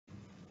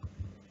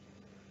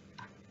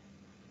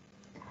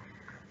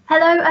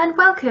Hello and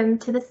welcome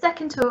to the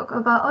second talk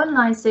of our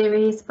online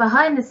series,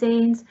 Behind the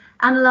Scenes,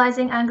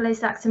 Analysing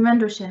Anglo-Saxon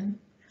Rendlesham.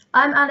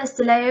 I'm Alice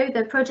DeLeo,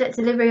 the Project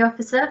Delivery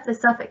Officer for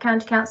Suffolk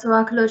County Council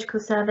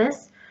Archaeological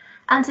Service,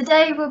 and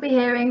today we'll be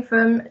hearing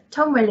from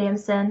Tom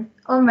Williamson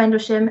on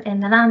Rendlesham in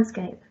the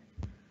landscape.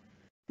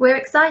 We're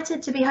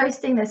excited to be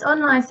hosting this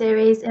online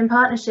series in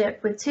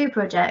partnership with two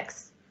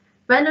projects,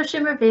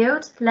 Rendlesham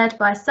Revealed, led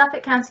by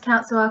Suffolk County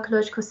Council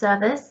Archaeological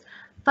Service,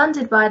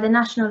 funded by the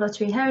National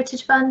Lottery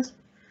Heritage Fund,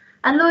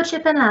 and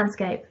Lordship and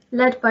Landscape,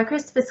 led by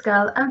Christopher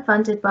Scull and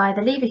funded by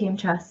the Leverhulme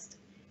Trust.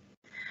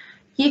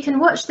 You can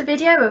watch the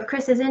video of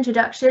Chris's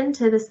introduction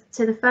to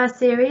the first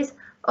series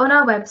on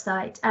our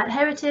website at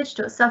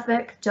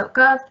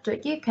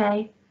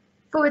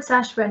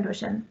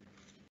heritage.suffolk.gov.uk/Rendlesham.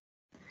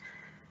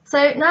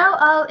 So now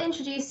I'll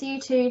introduce you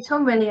to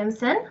Tom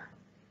Williamson.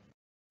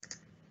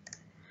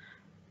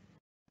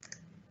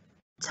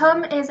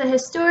 Tom is a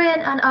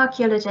historian and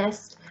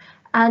archaeologist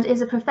and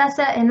is a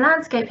professor in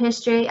landscape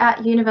history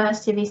at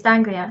University of East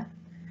Anglia.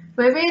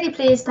 We're really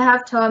pleased to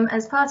have Tom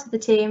as part of the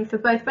team for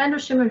both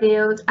Rendlesham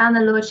Revealed and the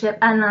Lordship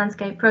and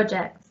Landscape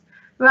projects.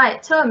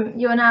 Right, Tom,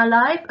 you're now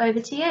live, over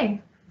to you.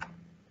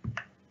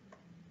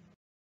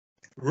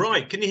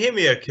 Right, can you hear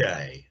me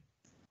okay?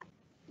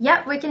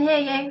 Yep, we can hear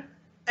you.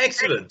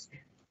 Excellent.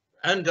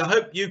 And I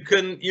hope you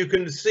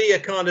can see a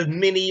kind of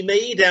mini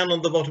me down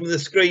on the bottom of the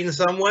screen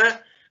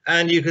somewhere,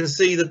 and you can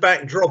see the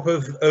backdrop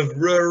of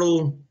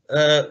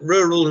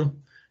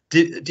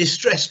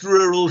distressed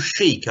rural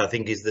chic, I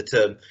think is the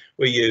term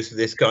we use for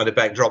this kind of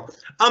backdrop.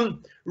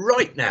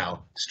 Right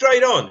now,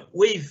 straight on,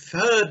 we've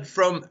heard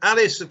from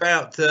Alice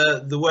about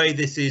the way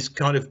this is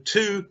kind of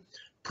two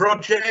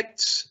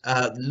projects,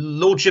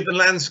 Lordship and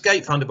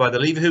Landscape, funded by the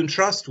Leverhulme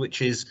Trust,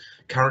 which is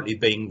currently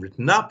being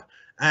written up,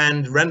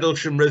 and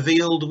Rendlesham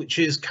Revealed, which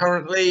is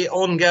currently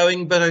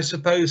ongoing, but I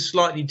suppose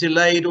slightly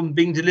delayed on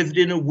being delivered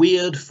in a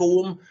weird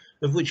form,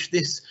 of which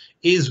this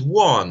is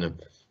one.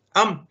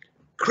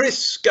 Chris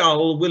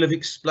Scull will have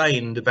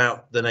explained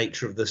about the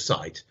nature of the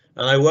site,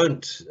 and I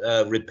won't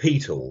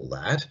repeat all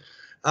that.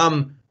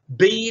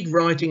 Bede,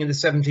 writing in the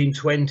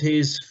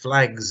 1720s,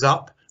 flags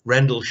up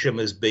Rendlesham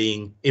as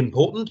being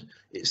important.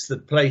 It's the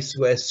place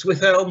where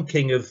Swithelm,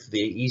 king of the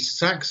East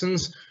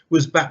Saxons,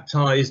 was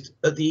baptised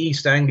at the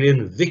East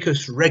Anglian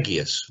Vicus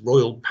Regius,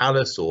 royal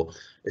palace or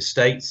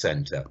estate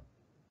centre.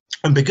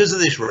 And because of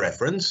this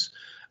reference,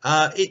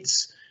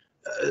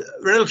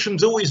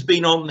 Rendlesham's always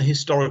been on the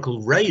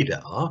historical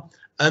radar,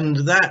 and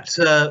that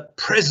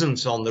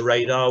presence on the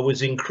radar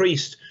was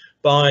increased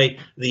by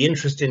the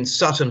interest in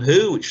Sutton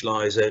Hoo, which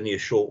lies only a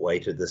short way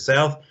to the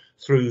south,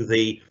 through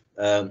the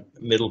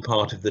middle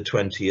part of the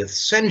 20th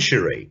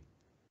century.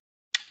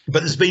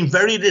 But there's been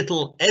very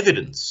little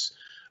evidence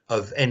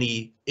of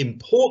any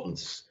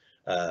importance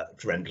to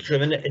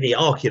Rendlesham, and any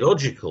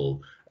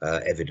archaeological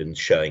evidence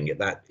showing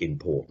that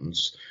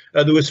importance.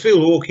 There was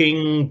field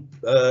walking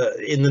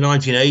in the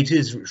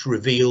 1980s, which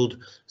revealed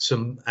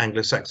some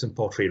Anglo-Saxon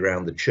pottery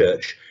around the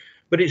church,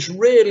 but it's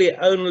really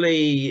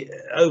only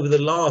over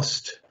the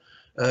last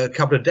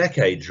couple of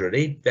decades,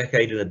 really,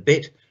 decade and a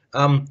bit,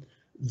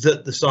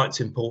 that the site's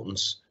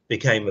importance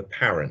became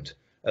apparent.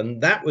 And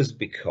that was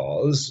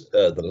because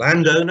the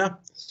landowner,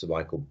 Sir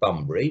Michael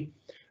Bunbury,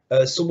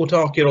 sought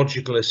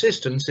archaeological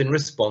assistance in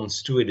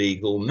response to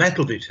illegal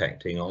metal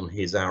detecting on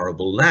his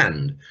arable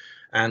land,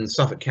 and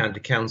Suffolk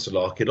County Council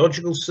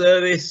Archaeological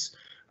Service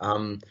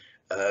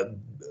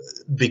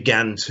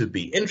began to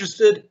be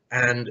interested,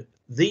 and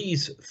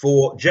these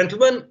four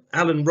gentlemen,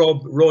 Alan,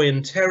 Rob, Roy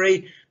and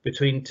Terry,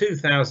 between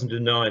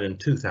 2009 and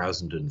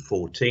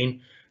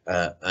 2014,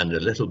 and a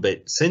little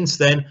bit since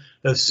then,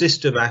 have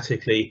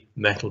systematically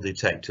metal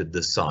detected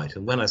the site.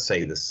 And when I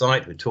say the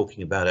site, we're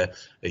talking about a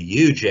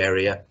huge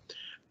area,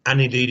 and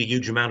indeed a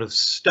huge amount of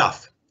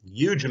stuff,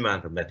 huge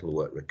amount of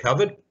metalwork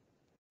recovered.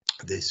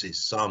 This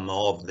is some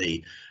of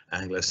the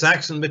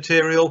Anglo-Saxon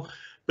material,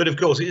 but of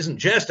course it isn't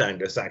just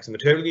Anglo-Saxon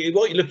material.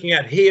 What you're looking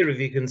at here, if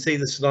you can see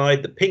the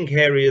slide, the pink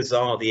areas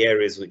are the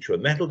areas which were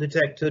metal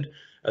detected,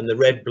 and the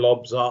red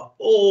blobs are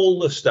all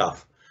the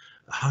stuff.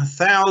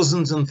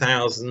 Thousands and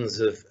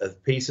thousands of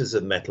pieces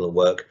of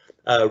metalwork,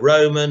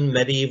 Roman,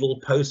 medieval,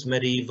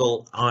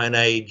 post-medieval, Iron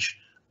Age,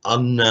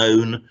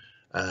 unknown,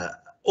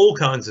 all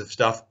kinds of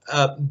stuff,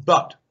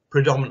 but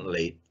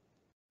predominantly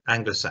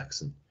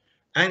Anglo-Saxon.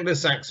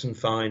 Anglo-Saxon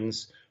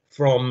finds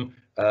from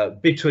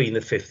between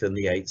the 5th and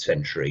the 8th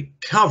century,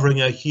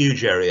 covering a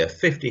huge area,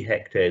 50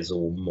 hectares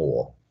or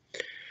more.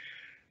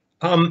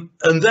 And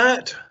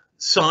that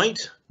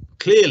site,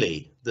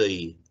 clearly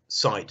the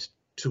site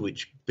to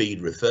which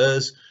Bede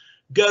refers,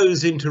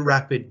 goes into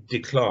rapid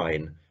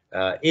decline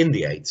in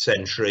the 8th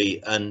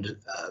century, and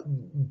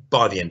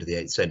by the end of the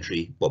 8th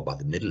century, well, by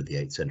the middle of the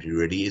 8th century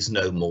really, is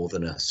no more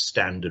than a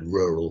standard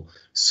rural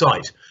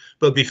site.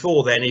 But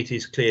before then, it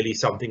is clearly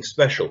something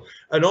special.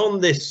 And on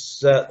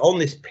this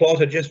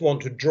plot, I just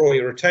want to draw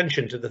your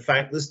attention to the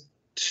fact there's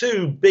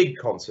two big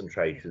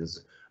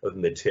concentrations of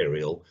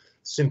material,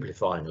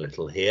 simplifying a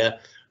little here,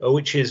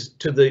 which is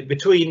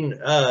between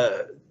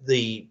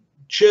the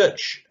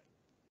church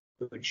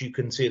which you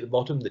can see at the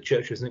bottom, the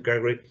church of St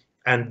Gregory,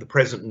 and the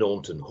present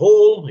Naunton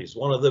Hall is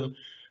one of them.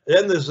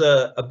 Then there's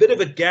a bit of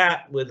a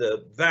gap with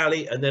a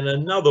valley, and then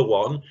another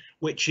one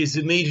which is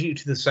immediately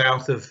to the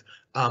south of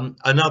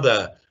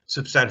another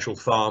substantial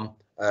farm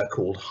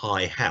called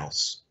High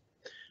House.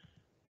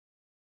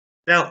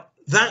 Now,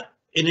 that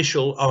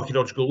initial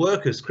archaeological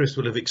work, as Chris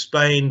will have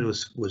explained,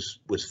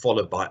 was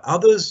followed by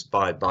others,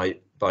 by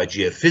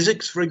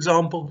geophysics, for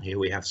example. Here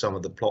we have some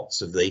of the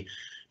plots of the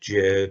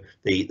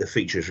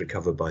features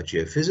recovered by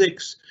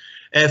geophysics.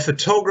 Air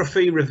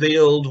photography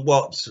revealed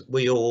what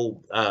we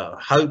all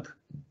hope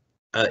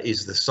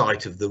is the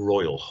site of the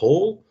Royal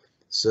Hall,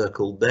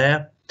 circled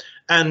there,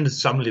 and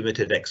some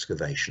limited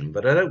excavation.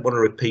 But I don't want to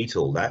repeat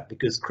all that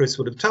because Chris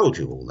would have told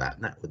you all that,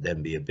 and that would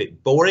then be a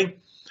bit boring.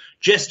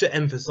 Just to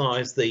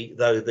emphasise the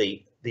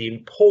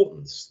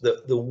importance,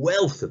 the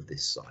wealth of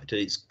this site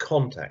and its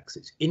contacts,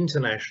 its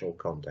international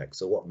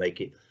contacts, are what make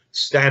it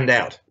stand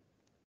out.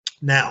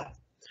 Now,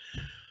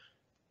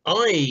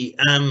 I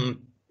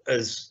am,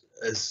 as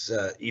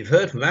you've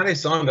heard from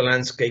Alice, I'm a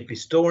landscape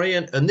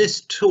historian, and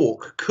this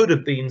talk could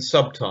have been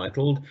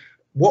subtitled,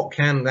 "What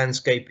can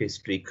landscape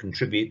history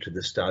contribute to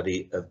the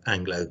study of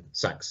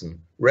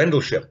Anglo-Saxon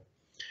Rendlesham?"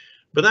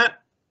 But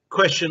that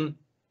question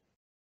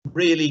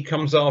really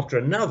comes after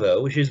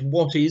another, which is,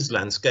 what is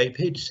landscape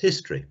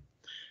history?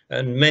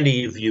 And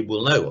many of you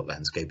will know what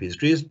landscape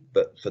history is,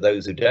 but for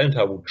those who don't,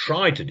 I will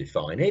try to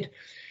define it.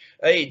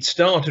 It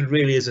started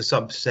really as a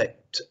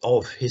subset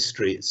of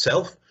history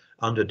itself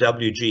under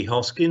W.G.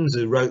 Hoskins,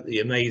 who wrote the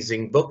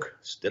amazing book,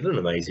 still an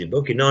amazing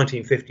book, in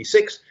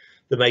 1956,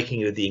 The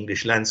Making of the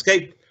English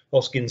Landscape.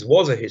 Hoskins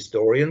was a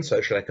historian,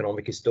 social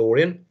economic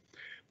historian,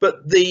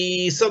 but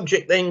the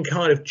subject then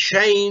kind of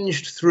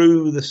changed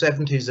through the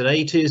 70s and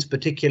 80s,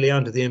 particularly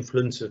under the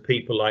influence of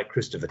people like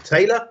Christopher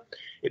Taylor.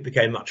 It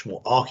became much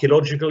more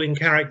archaeological in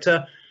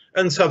character,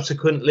 and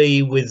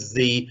subsequently with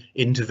the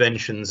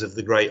interventions of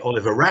the great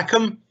Oliver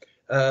Rackham,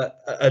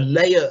 a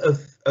layer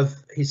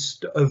of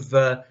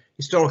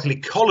historical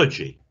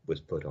ecology was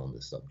put on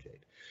the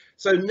subject.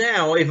 So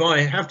now, if I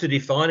have to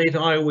define it,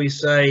 I always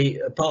say,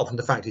 apart from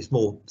the fact it's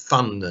more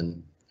fun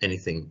than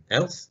anything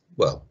else,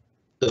 well,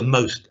 than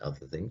most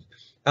other things,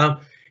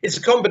 it's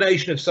a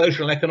combination of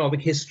social and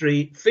economic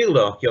history, field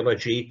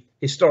archaeology,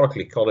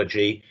 historical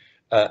ecology,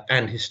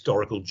 and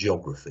historical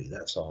geography.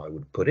 That's how I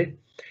would put it.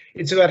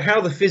 It's about how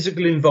the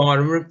physical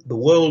environment, the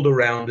world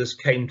around us,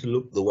 came to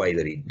look the way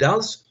that it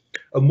does,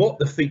 and what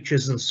the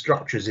features and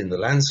structures in the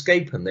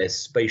landscape and their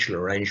spatial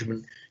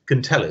arrangement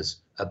can tell us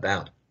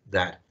about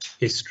that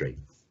history.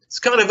 It's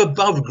kind of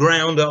above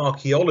ground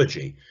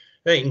archaeology.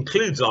 It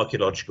includes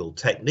archaeological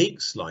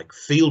techniques like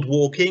field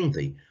walking,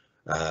 the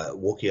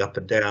walking up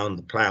and down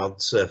the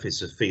ploughed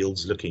surface of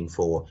fields looking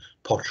for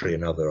pottery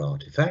and other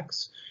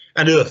artifacts,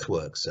 and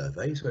earthwork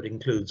surveys, so it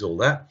includes all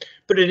that,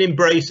 but it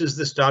embraces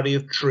the study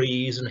of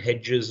trees and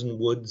hedges and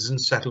woods and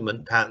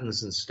settlement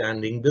patterns and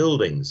standing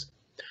buildings.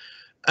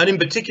 And in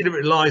particular,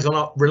 it relies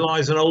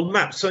on old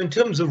maps. So in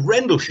terms of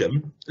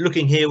Rendlesham,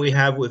 looking here,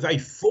 we're very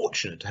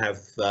fortunate to have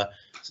a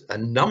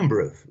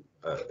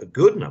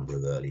good number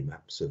of early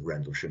maps of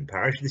Rendlesham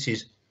parish. This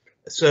is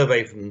a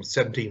survey from the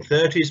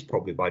 1730s,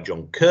 probably by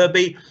John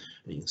Kirby.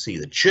 And you can see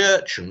the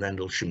church and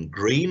Rendlesham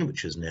Green,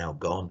 which has now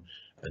gone,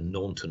 and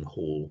Naunton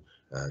Hall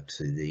at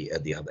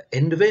the other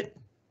end of it.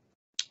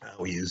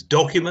 We use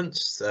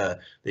documents.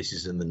 This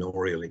is a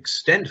manorial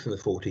extent from the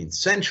 14th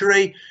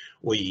century.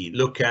 We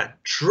look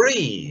at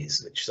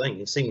trees, which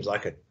seems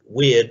like a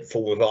weird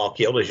form of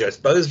archaeology, I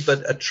suppose,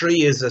 but a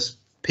tree is a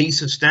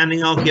piece of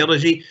standing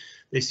archaeology.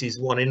 This is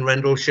one in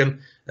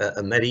Rendlesham,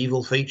 a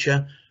medieval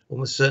feature,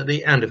 almost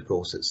certainly, and of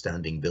course at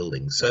standing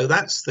buildings. So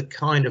that's the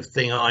kind of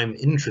thing I'm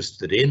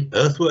interested in.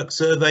 Earthwork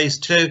surveys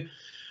too,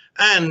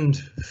 and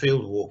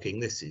field walking.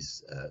 This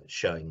is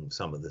showing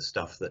some of the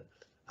stuff that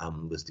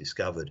was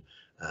discovered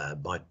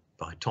by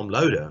Tom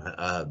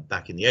Loader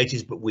back in the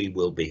 80s, but we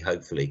will be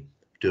hopefully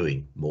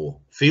doing more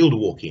field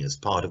walking as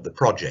part of the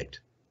project.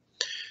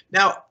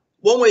 Now,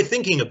 one way of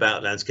thinking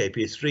about landscape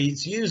history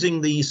is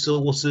using these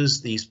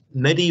sources, these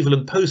medieval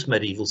and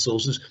post-medieval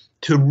sources,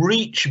 to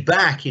reach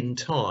back in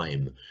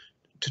time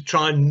to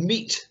try and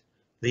meet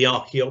the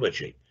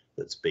archaeology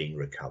that's being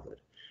recovered.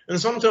 And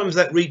sometimes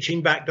that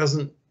reaching back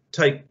doesn't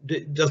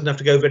have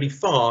to go very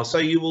far. So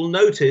you will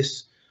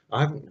notice,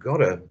 I haven't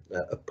got a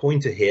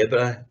pointer here,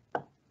 but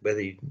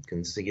whether you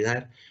can see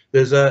that,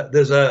 there's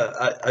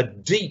a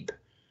deep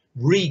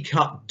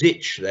recut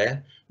ditch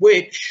there,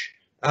 which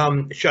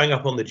showing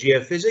up on the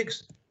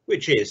geophysics,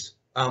 which is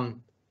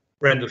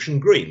Rendlesham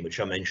Green, which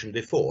I mentioned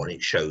before, and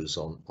it shows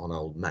on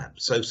old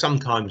maps. So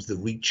sometimes the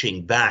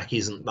reaching back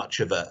isn't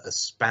much of a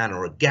span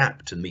or a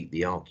gap to meet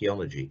the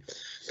archaeology,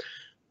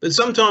 but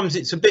sometimes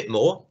it's a bit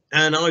more.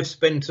 And I've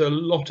spent a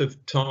lot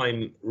of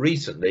time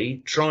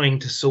recently trying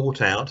to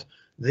sort out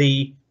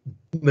the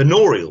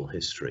manorial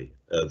history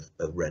of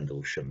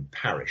Rendlesham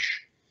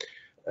parish.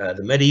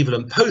 The medieval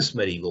and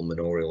post-medieval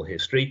manorial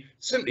history,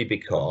 simply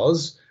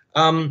because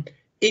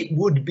it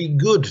would be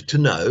good to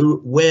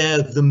know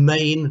where the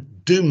main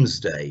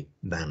Domesday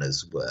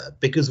manors were,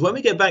 because when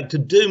we get back to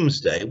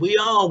Domesday, we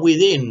are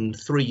within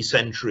 3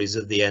 centuries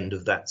of the end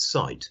of that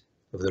site,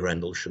 of the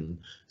Rendlesham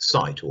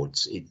site, or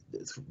it's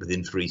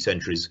within 3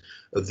 centuries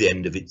of the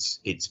end of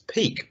its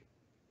peak.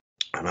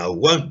 And I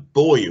won't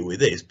bore you with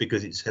this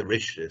because it's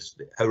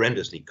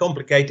horrendously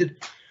complicated.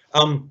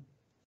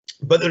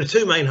 But there are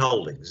 2 main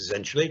holdings,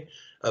 essentially,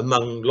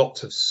 among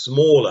lots of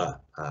smaller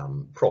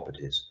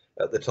properties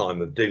at the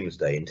time of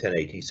Domesday in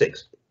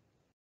 1086.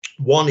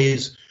 One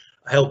is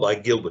held by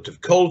Gilbert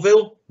of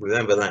Colville,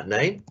 remember that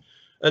name,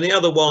 and the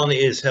other one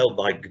is held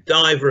by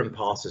Godiva and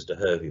passes to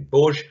Hervey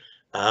Bourges.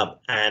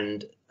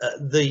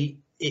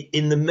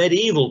 In the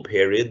medieval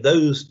period,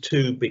 those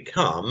 2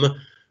 become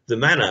the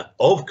manor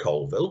of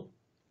Colville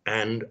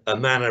and a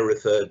manor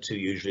referred to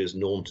usually as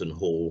Naunton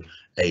Hall,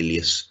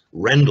 alias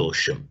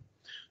Rendlesham.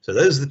 So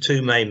those are the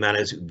 2 main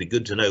manors. It would be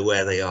good to know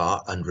where they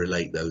are and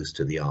relate those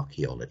to the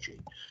archaeology.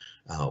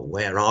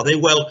 Where are they?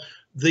 Well,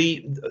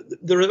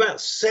 there are about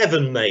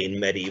 7 main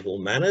medieval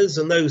manors,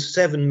 and those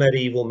 7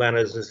 medieval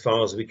manors, as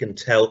far as we can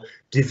tell,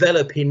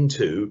 develop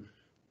into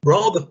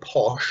rather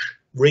posh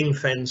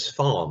ring-fence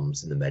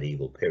farms in the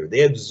medieval period.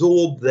 They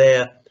absorb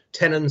their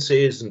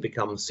tenancies and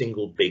become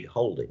single big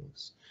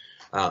holdings.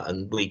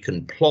 And we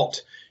can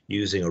plot,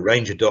 using a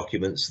range of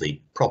documents,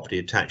 the property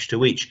attached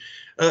to each.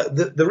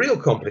 The real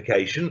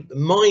complication, the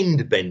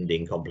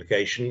mind-bending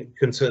complication,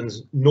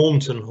 concerns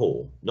Naunton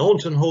Hall.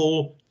 Naunton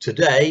Hall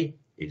today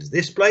is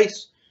this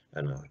place,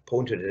 and I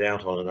pointed it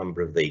out on a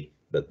number of the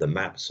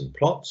maps and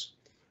plots.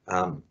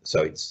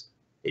 So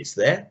it's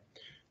there.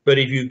 But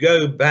if you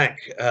go back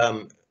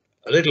a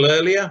little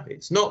earlier,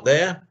 it's not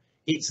there.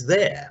 It's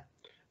there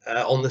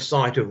on the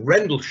site of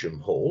Rendlesham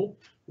Hall,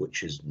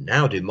 which is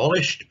now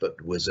demolished, but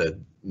was a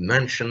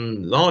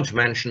mansion, large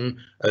mansion,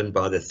 owned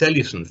by the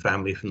Theliuson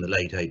family from the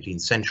late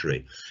 18th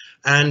century.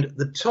 And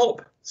the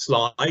top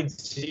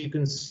slides you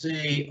can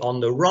see on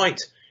the right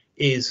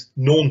is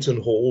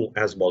Naunton Hall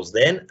as was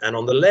then, and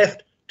on the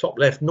left, top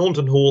left,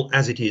 Naunton Hall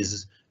as it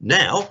is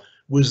now,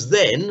 was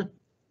then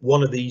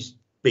one of these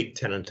big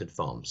tenanted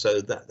farms. So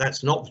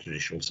that's not the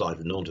traditional site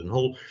of Naunton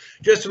Hall.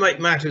 Just to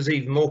make matters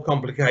even more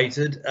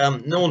complicated,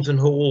 Naunton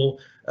Hall,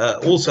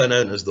 also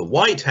known as the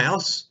White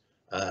House,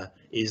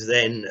 is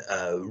then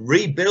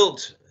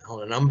rebuilt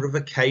on a number of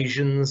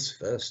occasions,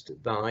 first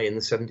in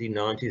the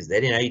 1790s,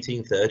 then in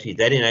 1830,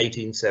 then in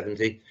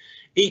 1870,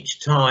 each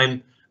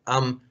time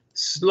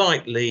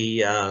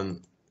slightly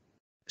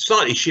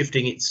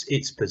shifting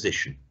its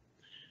position.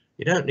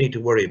 You don't need to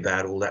worry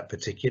about all that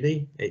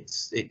particularly.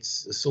 It's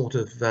a sort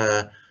of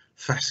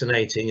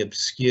fascinating,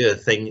 obscure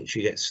thing that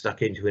you get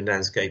stuck into in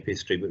landscape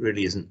history, but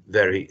really isn't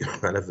very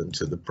relevant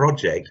to the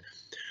project.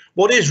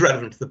 What is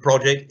relevant to the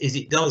project is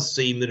it does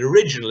seem that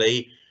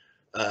originally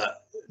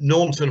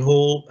Naunton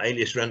Hall,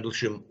 alias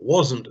Rendlesham,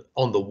 wasn't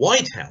on the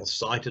White House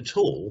site at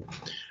all,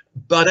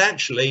 but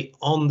actually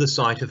on the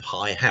site of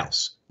High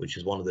House, which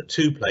is one of the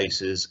 2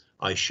 places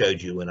I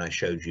showed you when I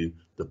showed you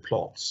the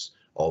plots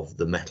of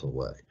the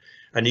metalwork.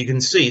 And you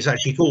can see it's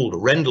actually called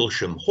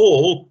Rendlesham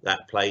Hall,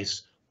 that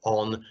place,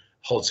 on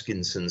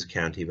Hodgkinson's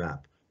county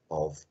map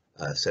of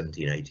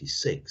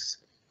 1786.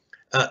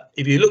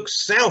 If you look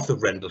south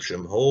of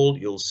Rendlesham Hall,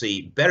 you'll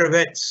see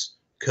Berevets,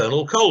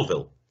 Colonel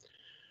Colville.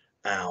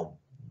 Now,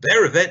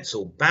 Berevets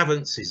or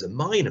Bavants is a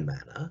minor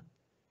manor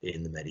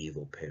in the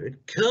medieval period.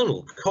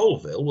 Colonel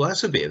Colville, well,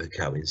 that's a bit of a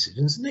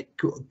coincidence, isn't it?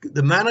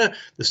 The manor,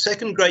 the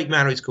second great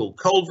manor is called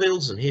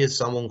Colville's, and here's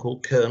someone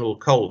called Colonel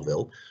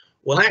Colville.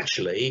 Well,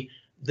 actually,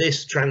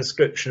 this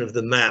transcription of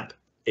the map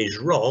is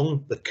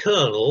wrong. The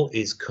colonel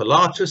is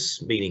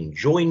collatus, meaning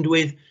joined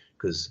with,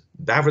 because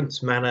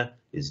Bavants Manor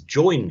is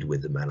joined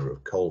with the manor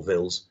of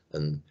Colville's,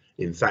 and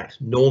in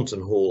fact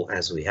Naunton Hall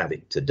as we have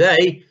it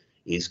today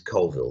is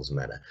Colville's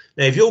manor.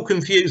 Now if you're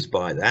confused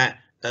by that,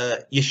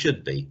 you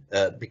should be,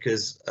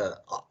 because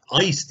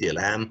I still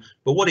am,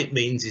 but what it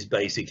means is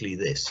basically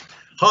this.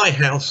 High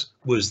House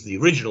was the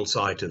original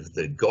site of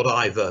the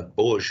Godiva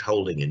Bourges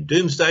holding in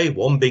Domesday,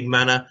 one big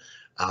manor.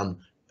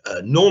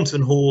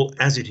 Naunton Hall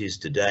as it is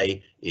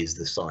today is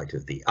the site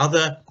of the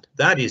other.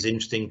 That is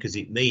interesting because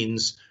it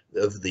means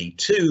of the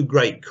 2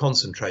 great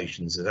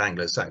concentrations of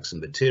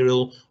Anglo-Saxon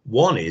material,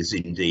 one is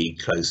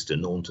indeed close to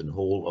Naunton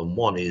Hall and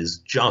one is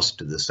just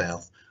to the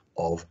south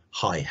of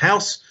High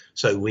House.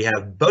 So we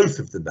have both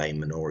of the main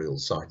manorial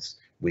sites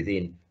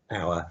within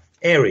our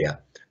area.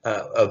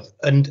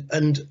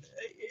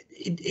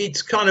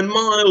 It's kind of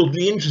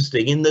mildly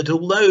interesting in that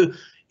although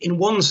in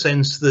one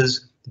sense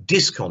there's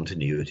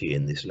discontinuity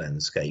in this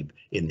landscape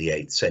in the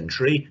 8th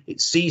century, it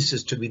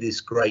ceases to be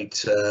this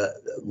great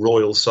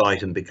royal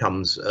site and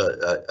becomes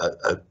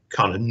a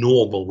kind of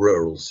normal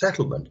rural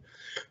settlement.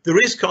 There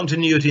is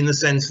continuity in the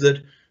sense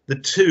that the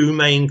 2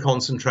 main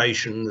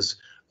concentrations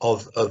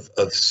of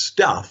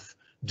stuff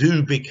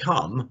do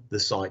become the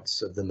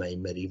sites of the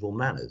main medieval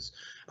manors.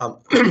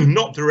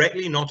 Not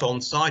directly, not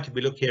on site. If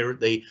we look here at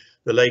the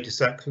later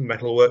Saxon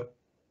metalwork,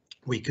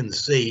 we can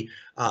see,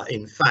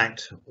 in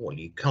fact, well,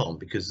 you can't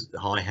because the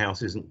high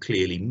house isn't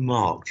clearly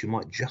marked. You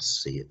might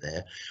just see it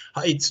there.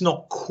 It's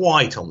not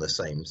quite on the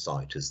same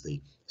site as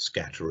the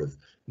scatter of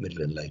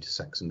Middle and Later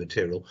Saxon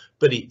material,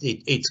 but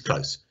it's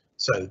close.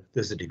 So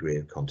there's a degree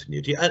of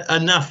continuity.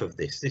 Enough of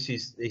this. This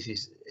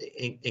is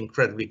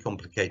incredibly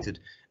complicated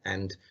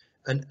and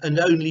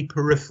only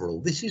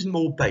peripheral. This is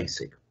more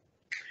basic,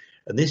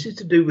 and this is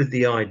to do with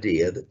the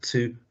idea that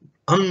to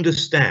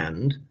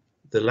understand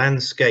the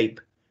landscape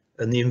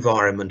and the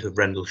environment of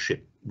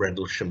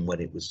Rendlesham when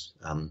it was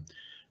in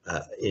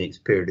its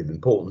period of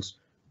importance,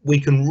 we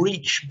can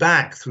reach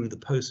back through the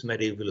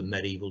post-medieval and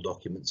medieval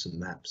documents and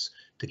maps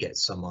to get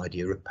some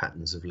idea of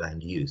patterns of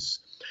land use.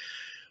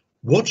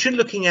 What you're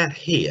looking at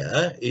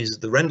here is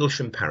the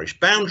Rendlesham parish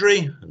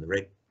boundary and the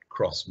red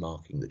cross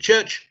marking the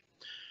church,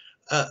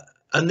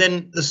 and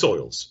then the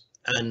soils.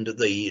 And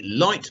the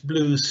light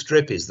blue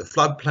strip is the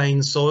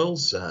floodplain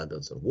soils,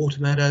 those are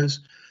water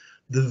meadows.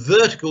 The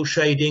vertical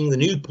shading, the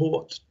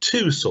Newport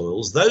 2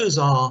 soils, those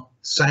are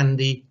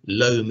sandy,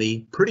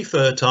 loamy, pretty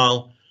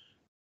fertile,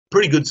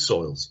 pretty good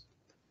soils.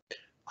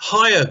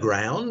 Higher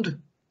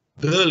ground,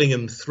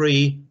 Burlingham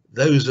 3,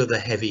 those are the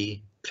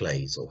heavy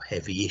clays or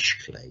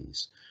heavy-ish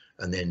clays.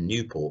 And then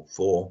Newport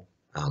 4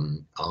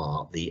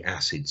 are the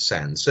acid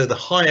sands. So the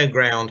higher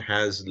ground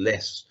has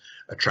less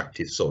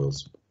attractive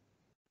soils.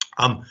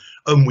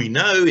 And we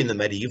know in the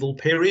medieval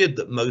period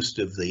that most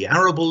of the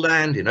arable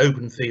land in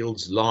open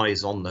fields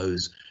lies on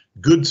those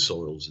good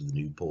soils of the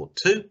Newport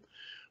 2,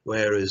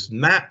 whereas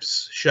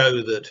maps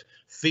show that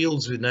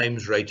fields with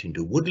names relating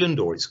to woodland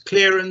or its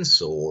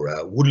clearance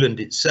or woodland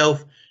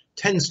itself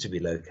tends to be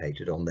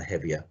located on the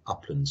heavier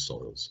upland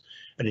soils.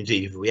 And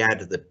indeed, if we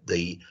add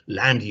the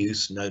land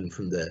use known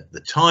from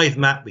the tithe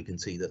map, we can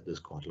see that there's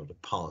quite a lot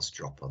of pasture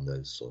drop on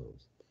those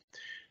soils.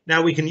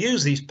 Now we can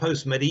use these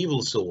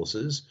post-medieval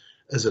sources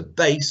as a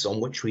base on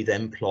which we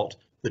then plot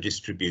the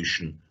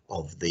distribution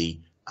of the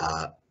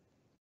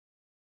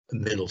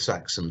Middle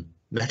Saxon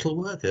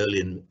metalwork,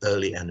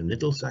 early and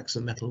Middle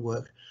Saxon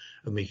metalwork,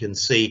 and we can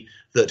see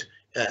that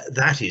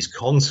that is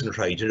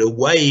concentrated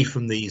away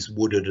from these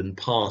wooded and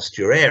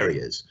pasture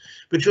areas.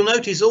 But you'll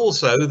notice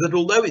also that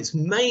although it's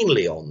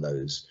mainly on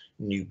those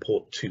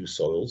Newport 2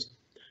 soils,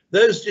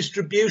 those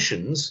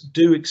distributions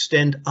do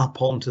extend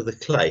up onto the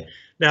clay.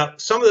 Now,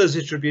 some of those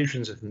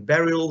distributions are from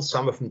burial,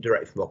 some are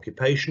direct from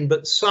occupation,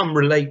 but some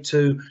relate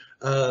to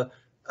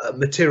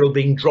material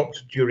being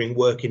dropped during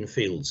work in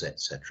fields,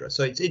 etc.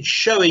 So it's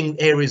showing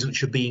areas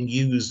which are being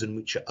used and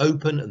which are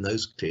open, and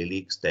those clearly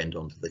extend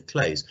onto the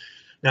clays.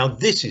 Now,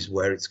 this is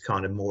where it's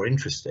kind of more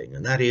interesting,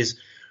 and that is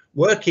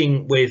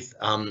working with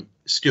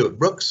Stuart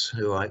Brooks,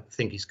 who I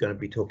think is going to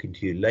be talking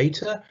to you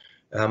later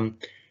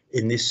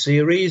in this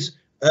series.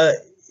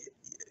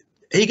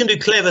 He can do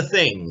clever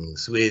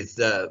things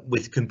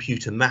with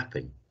computer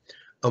mapping.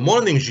 And one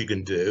of the things you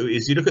can do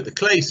is you look at the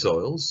clay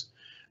soils.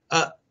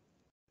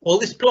 Well,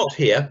 this plot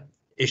here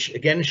is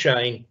again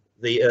showing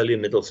the early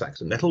and Middle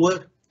Saxon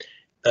metalwork.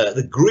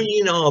 The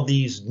green are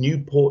these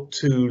Newport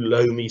 2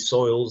 loamy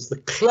soils.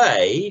 The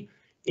clay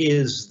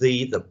is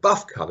the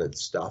buff coloured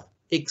stuff,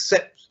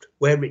 except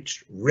where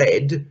it's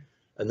red,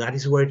 and that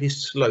is where it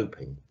is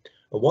sloping.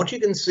 And what you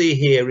can see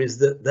here is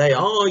that they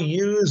are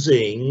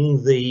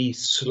using the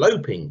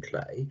sloping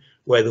clay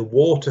where the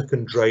water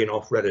can drain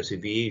off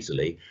relatively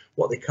easily.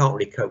 What they can't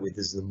really cope with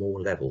is the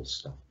more level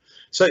stuff.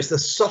 So it's the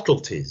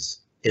subtleties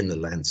in the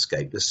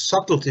landscape, the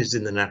subtleties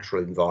in the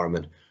natural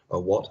environment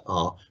are what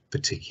are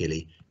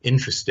particularly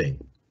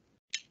interesting.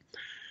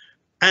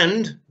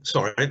 And,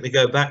 sorry, let me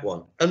go back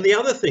one. And the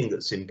other thing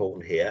that's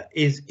important here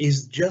is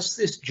just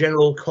this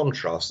general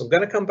contrast. I'm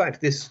going to come back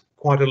to this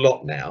quite a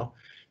lot now,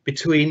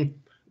 between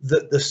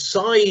the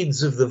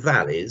sides of the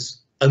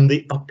valleys and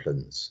the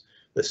uplands.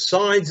 The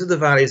sides of the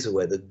valleys are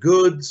where the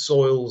good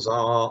soils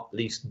are, at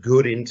least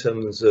good in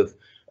terms of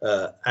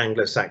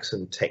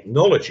Anglo-Saxon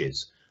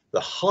technologies. The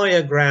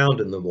higher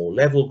ground and the more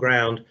level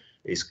ground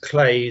is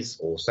clays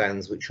or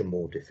sands, which are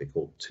more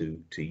difficult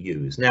to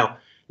use. Now,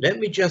 let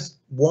me just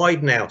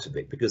widen out a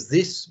bit,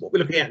 because what we're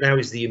looking at now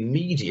is the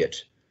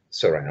immediate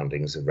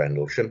surroundings of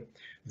Rendlesham.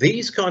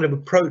 These kind of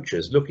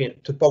approaches, looking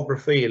at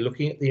topography and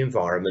looking at the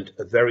environment,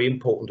 are very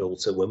important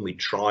also when we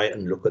try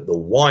and look at the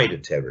wider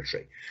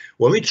territory.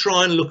 When we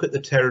try and look at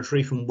the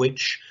territory from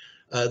which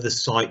the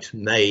site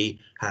may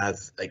have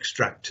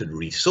extracted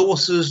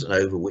resources and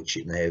over which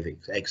it may have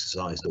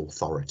exercised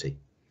authority.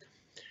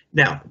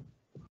 Now,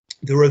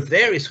 there are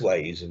various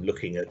ways of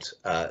looking at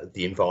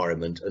the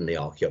environment and the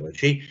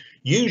archaeology.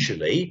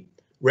 Usually,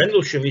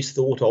 Rendlesham is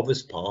thought of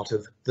as part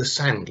of the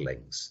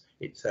Sandlings.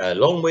 It's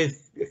along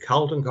with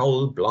Carlton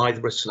Cole,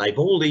 Blythburgh, Snape,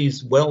 all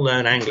these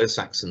well-known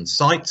Anglo-Saxon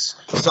sites,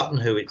 Sutton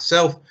Hoo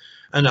itself,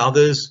 and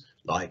others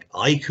like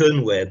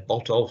Icon, where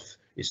Botolph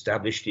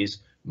established his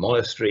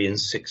monastery in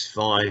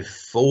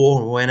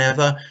 654 or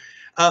whenever.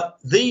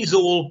 These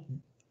all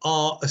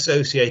are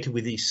associated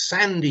with the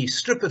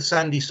strip of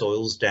sandy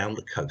soils down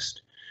the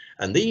coast.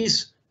 And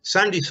these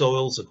sandy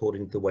soils,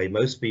 according to the way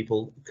most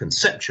people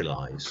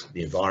conceptualize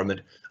the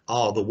environment,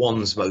 are the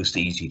ones most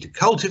easy to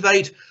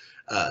cultivate.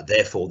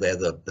 Therefore, they're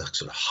the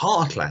sort of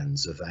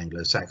heartlands of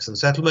Anglo-Saxon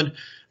settlement.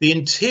 The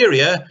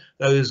interior,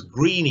 those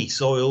greeny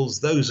soils,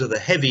 those are the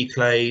heavy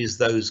clays,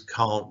 those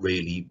can't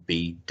really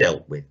be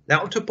dealt with.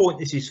 Now, up to a point,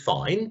 this is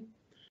fine,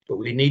 but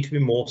we need to be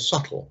more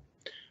subtle.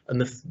 And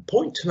the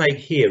point to make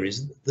here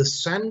is the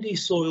sandy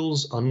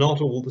soils are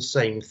not all the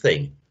same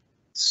thing.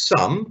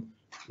 Some,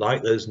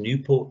 like those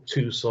Newport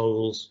 2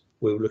 soils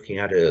we were looking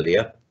at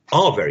earlier,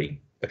 are very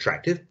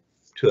attractive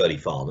to early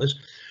farmers,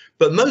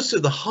 but most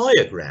of the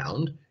higher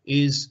ground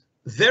is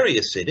very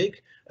acidic.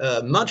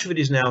 Much of it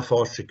is now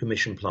forestry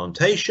commission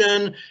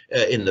plantation.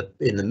 In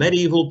the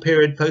medieval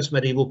period,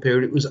 post-medieval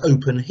period, it was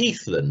open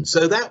heathland,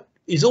 so that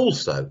is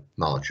also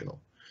marginal.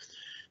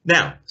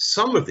 Now,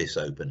 some of this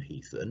open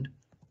heathland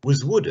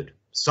was wooded.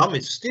 Some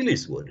still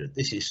is wooded.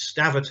 This is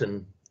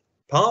Staverton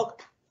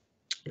Park.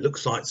 It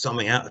looks like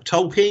something out of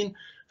Tolkien.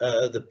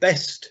 The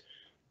best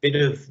bit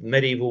of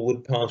medieval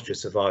wood pasture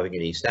surviving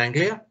in East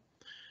Anglia,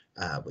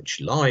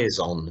 which lies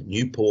on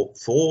Newport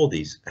 4,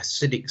 these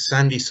acidic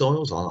sandy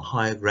soils on a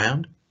higher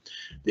ground.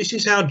 This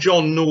is how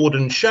John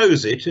Norden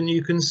shows it, and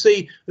you can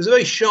see there's a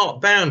very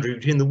sharp boundary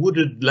between the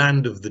wooded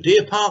land of the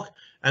deer park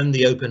and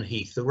the open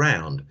heath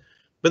around.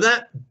 But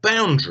that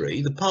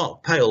boundary, the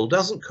park pale,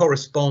 doesn't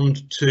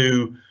correspond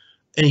to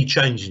any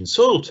change in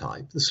soil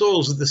type. The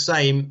soils are the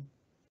same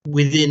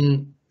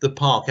within the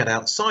park and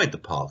outside the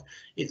park.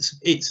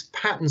 It's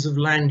patterns of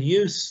land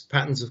use,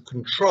 patterns of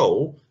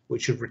control,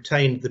 which have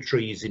retained the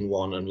trees in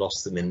one and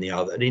lost them in the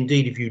other. And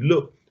indeed, if you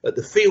look at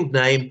the field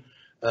name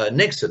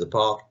next to the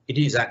park, it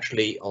is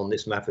actually on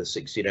this map of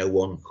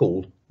 1601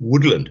 called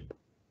Woodland.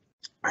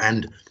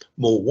 And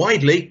more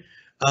widely,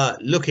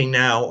 looking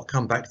now, I'll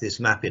come back to this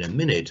map in a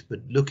minute, but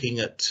looking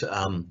at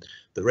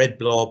the red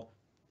blob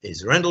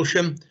is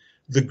Rendlesham.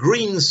 The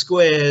green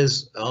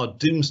squares are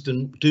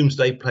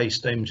Doomsday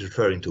place names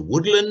referring to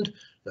woodland.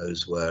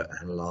 Those were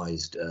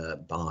analysed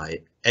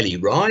by Ellie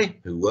Rye,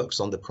 who works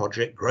on the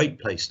project, great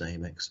place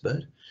name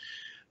expert.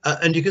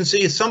 And you can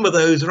see some of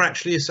those are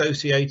actually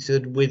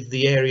associated with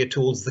the area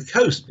towards the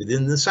coast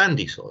within the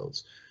sandy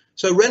soils.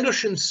 So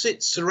Rendlesham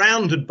sits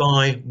surrounded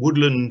by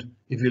woodland,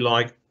 if you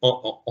like,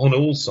 on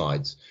all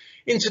sides.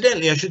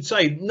 Incidentally, I should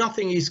say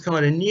nothing is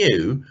kind of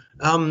new.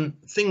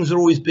 Things are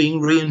always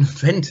being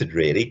reinvented,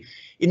 really.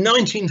 In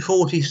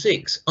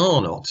 1946,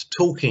 Arnott,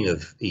 talking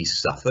of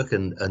East Suffolk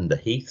and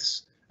the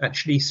heaths,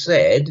 actually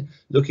said,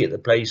 looking at the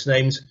place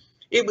names,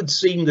 it would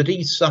seem that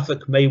East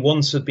Suffolk may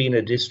once have been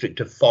a district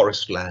of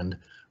forest land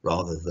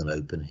rather than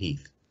open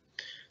heath.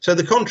 So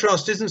the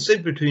contrast isn't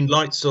simply between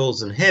light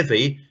soils and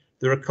heavy,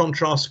 there are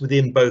contrasts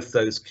within both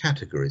those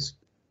categories.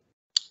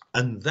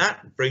 And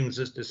that brings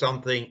us to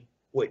something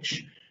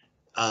which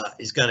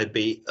is going to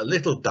be a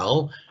little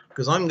dull,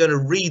 because I'm going to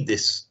read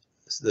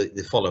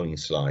the following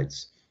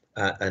slides.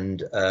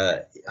 And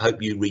I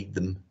hope you read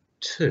them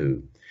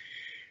too.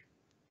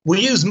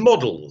 We use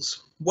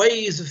models,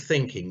 ways of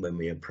thinking when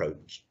we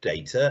approach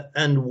data,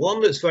 and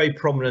one that's very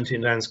prominent in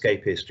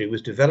landscape history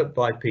was developed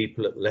by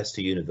people at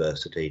Leicester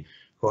University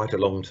quite a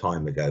long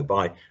time ago,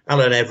 by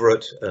Alan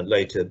Everett and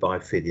later by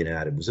Fithian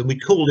Adams, and we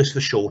call this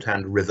for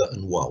shorthand river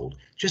and wold,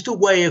 just a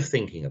way of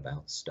thinking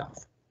about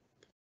stuff.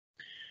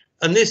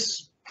 And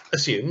this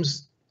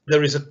assumes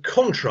there is a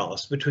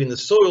contrast between the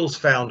soils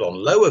found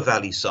on lower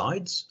valley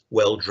sides,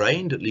 well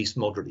drained, at least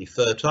moderately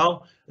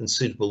fertile and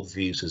suitable for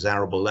use as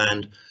arable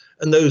land,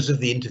 and those of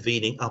the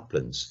intervening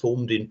uplands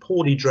formed in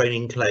poorly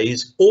draining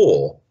clays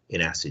or in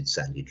acid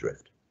sandy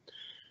drift.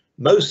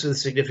 Most of the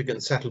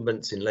significant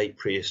settlements in late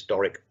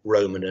prehistoric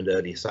Roman and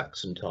early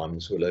Saxon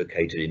times were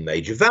located in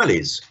major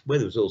valleys, where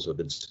there was also a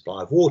good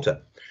supply of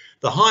water.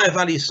 The higher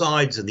valley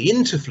sides and the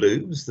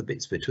interfluves, the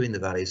bits between the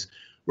valleys,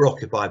 were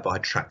occupied by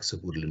tracts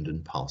of woodland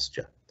and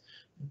pasture.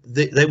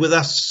 They were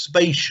thus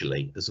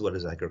spatially as well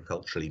as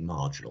agriculturally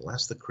marginal.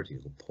 That's the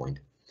critical point.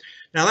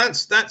 Now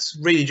that's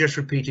really just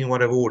repeating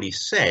what I've already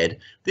said.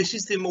 This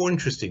is the more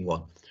interesting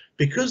one.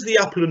 Because the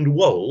upland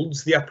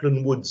wolds, the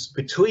upland woods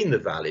between the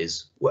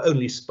valleys, were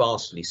only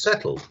sparsely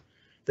settled,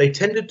 they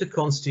tended to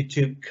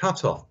constitute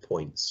cut-off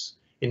points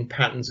in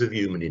patterns of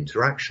human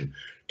interaction,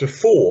 to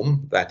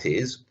form, that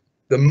is,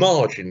 the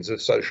margins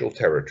of social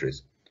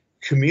territories.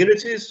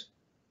 Communities,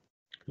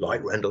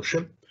 like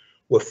Rendlesham,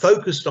 were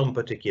focused on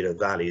particular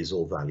valleys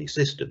or valley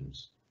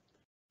systems,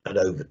 and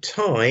over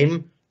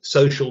time,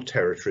 social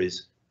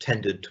territories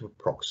tended to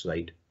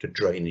approximate to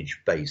drainage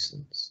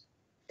basins.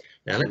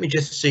 Now, let me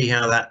just see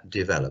how that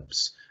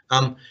develops.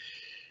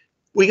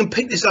 We can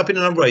pick this up in a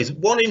number of ways.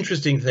 One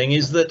interesting thing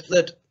is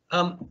that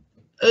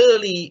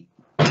early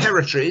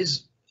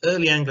territories,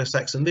 early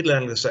Anglo-Saxon, Middle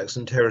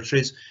Anglo-Saxon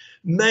territories,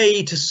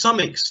 may to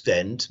some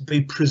extent be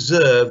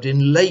preserved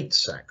in late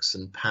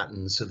Saxon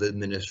patterns of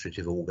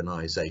administrative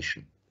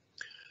organisation,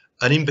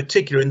 and in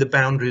particular in the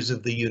boundaries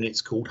of the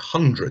units called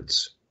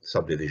hundreds,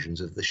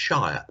 subdivisions of the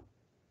Shire.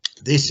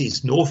 This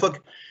is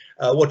Norfolk.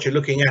 What you're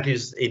looking at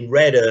is in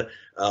red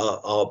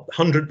are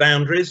hundred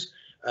boundaries.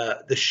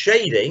 The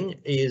shading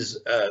is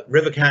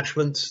river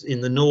catchments.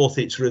 In the north,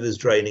 it's rivers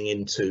draining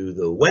into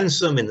the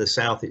Wensum. In the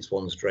south, it's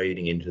ones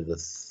draining into the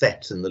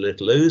Thet and the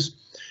Little Ouse.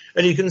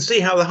 And you can see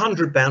how the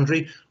 100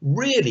 boundary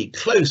really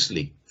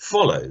closely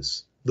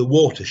follows the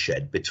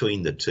watershed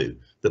between the two,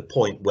 the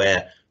point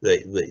where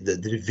the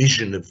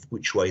division of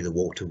which way the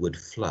water would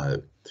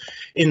flow.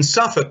 In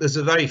Suffolk, there's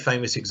a very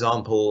famous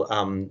example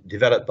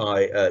developed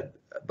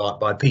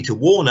by Peter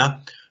Warner,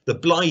 the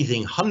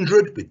Blything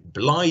 100, with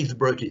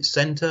Blythborough at its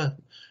centre.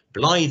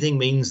 Blything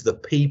means the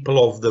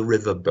people of the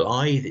River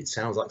Blythe. It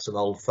sounds like some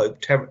old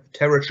folk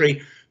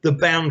territory. The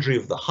boundary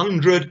of the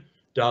 100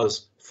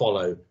 does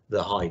follow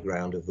the high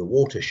ground of the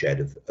watershed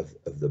of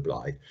the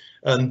Blythe.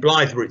 And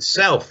Blythborough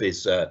itself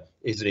is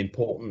an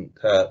important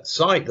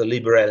site. The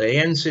Liber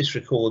Eliensis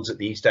records that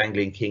the East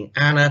Anglian king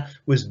Anna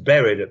was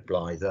buried at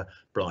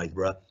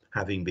Blythborough,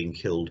 having been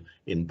killed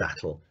in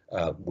battle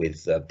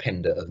with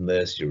Penda of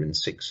Mercia in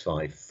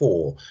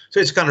 654. So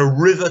it's kind of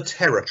river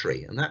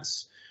territory, and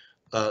that's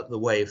the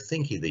way of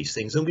thinking these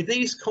things. And with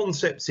these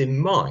concepts in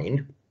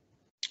mind,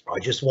 I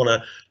just want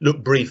to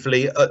look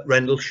briefly at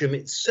Rendlesham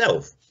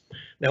itself.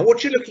 Now,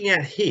 what you're looking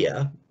at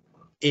here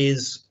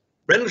is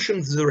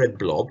Rendlesham's the red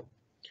blob.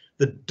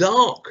 The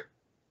dark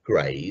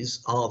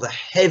greys are the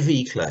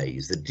heavy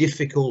clays, the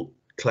difficult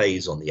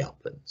clays on the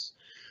uplands.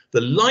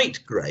 The light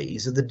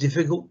greys are the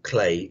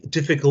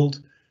difficult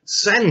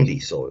sandy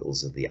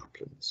soils of the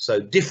uplands.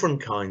 So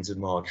different kinds of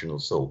marginal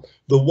soil.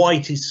 The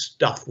white is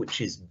stuff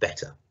which is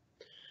better.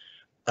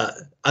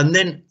 And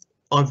then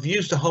I've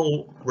used a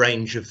whole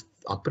range of,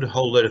 I've put a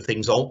whole load of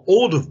things on,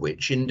 all of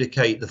which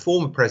indicate the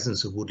former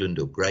presence of woodland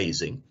or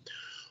grazing,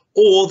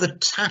 or the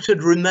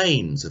tattered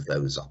remains of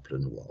those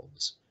upland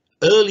wolds.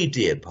 Early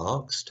deer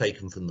parks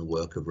taken from the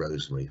work of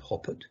Rosemary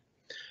Hoppert.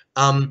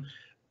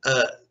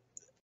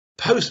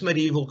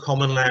 Post-medieval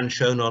common land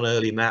shown on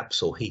early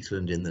maps or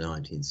heathland in the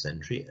 19th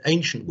century,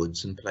 ancient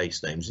woods and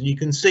place names. And you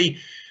can see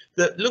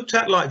that looked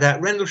at like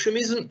that, Rendlesham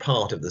isn't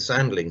part of the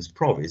Sandlings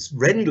province.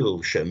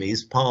 Rendlesham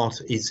is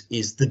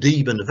the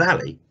Deben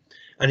Valley,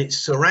 and it's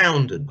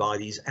surrounded by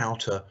these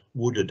outer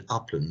wooded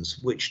uplands,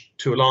 which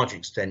to a large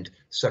extent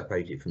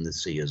separate it from the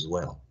sea as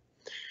well.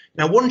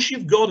 Now, once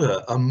you've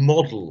got a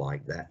model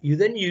like that, you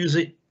then use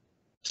it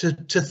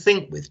to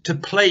think with, to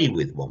play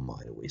with, one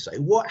might always say.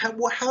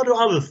 How do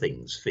other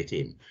things fit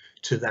in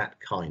to that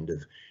kind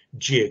of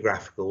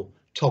geographical,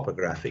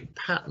 topographic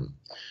pattern?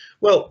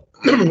 Well,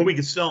 we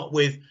could start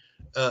with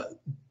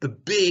the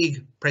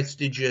big,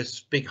 prestigious,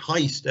 big,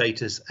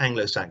 high-status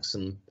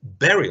Anglo-Saxon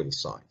burial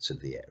sites of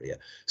the area.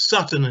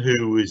 Sutton,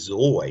 who has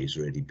always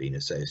really been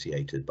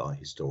associated by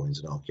historians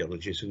and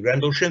archaeologists with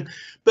Rendlesham,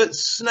 but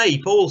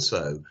Snape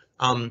also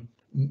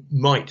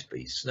might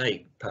be.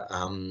 Snape,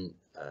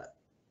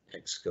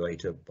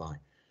 excavator by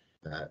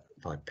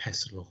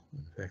Pestle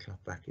and Fairclough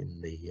back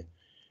in the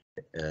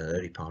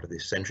early part of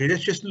this century.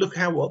 Let's just look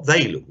what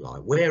they look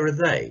like. Where are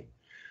they?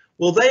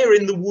 Well, they are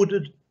in the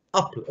wooded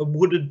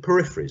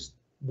peripheries,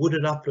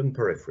 wooded upland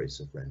peripheries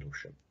of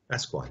Rendlesham.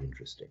 That's quite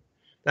interesting.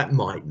 That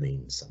might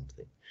mean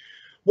something.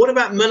 What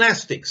about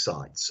monastic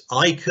sites?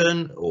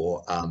 Icon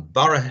or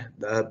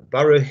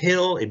Borough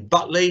Hill in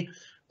Butley,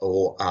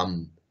 or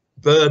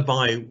Burr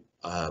by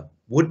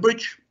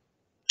Woodbridge,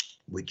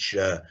 which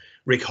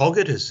Rick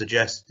Hoggart has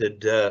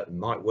suggested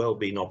might well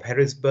be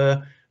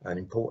Knobheresburgh, an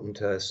important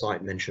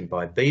site mentioned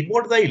by Bede.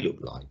 What do they look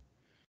like?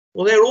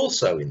 Well, they're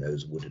also in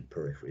those wooded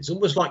peripheries,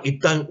 almost like you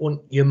don't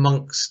want your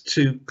monks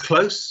too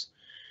close.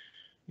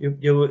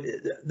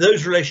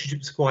 Those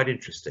relationships are quite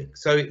interesting.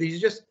 So these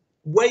are just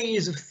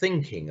ways of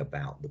thinking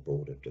about the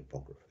broader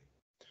topography.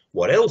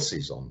 What else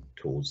is on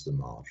towards the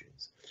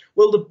margins?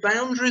 Well, the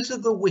boundaries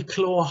of the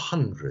Wicklaw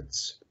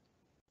Hundreds.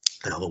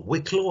 Now, the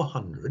Wicklaw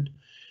 100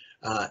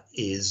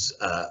 is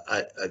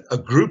a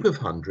group of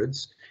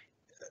hundreds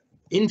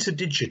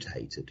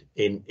interdigitated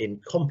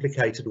in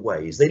complicated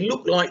ways. They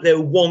look like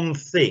they're one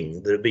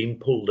thing that have been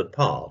pulled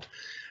apart.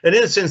 And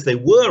in a sense, they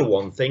were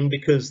one thing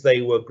because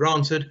they were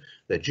granted,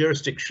 their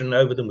jurisdiction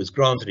over them was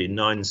granted in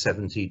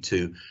 970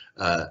 to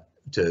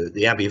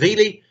the Abbey of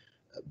Ely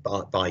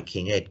by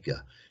King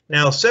Edgar.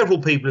 Now, several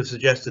people have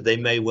suggested they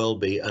may well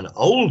be an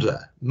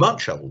older,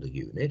 much older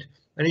unit.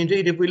 And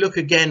indeed, if we look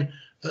again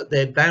at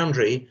their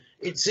boundary,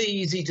 it's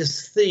easy to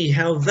see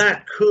how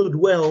that could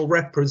well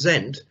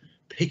represent,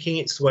 picking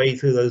its way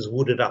through those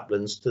wooded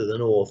uplands to the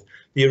north,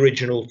 the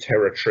original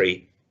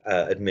territory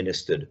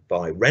administered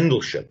by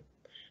Rendlesham,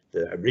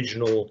 the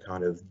original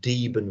kind of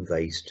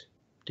Deben-based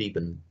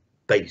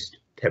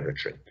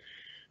territory.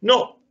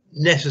 Not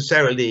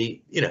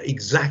necessarily,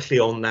 exactly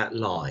on that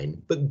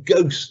line, but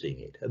ghosting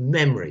it, a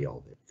memory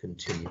of it,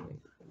 continuing.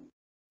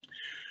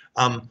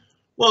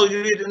 Well,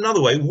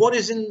 another way, what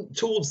is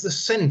towards the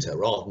centre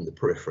rather than the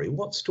periphery?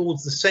 What's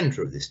towards the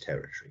centre of this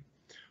territory?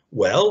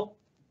 Well,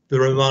 the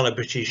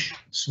Romano-British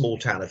small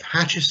town of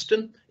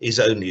Hatchiston is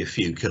only a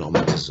few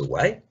kilometres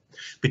away.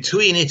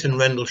 Between it and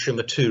Rendlesham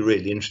are two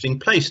really interesting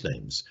place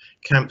names,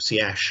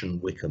 Campsie Ash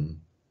and Wickham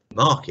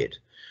Market.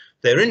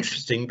 They're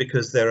interesting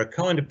because they're a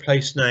kind of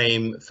place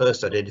name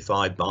first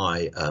identified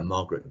by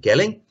Margaret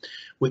Gelling,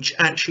 which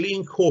actually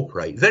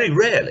incorporate, very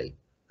rarely,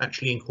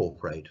 actually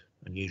incorporate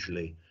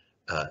unusually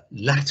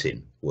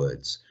Latin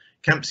words.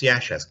 Campsie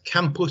Ash has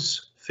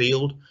campus,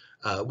 field,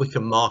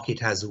 Wickham Market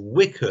has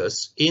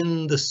Wickus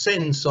in the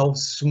sense of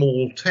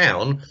small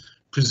town,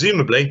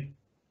 presumably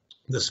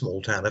the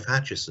small town of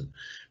Hatchison.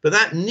 But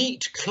that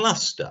neat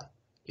cluster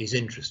is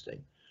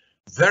interesting.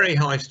 Very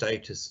high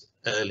status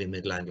early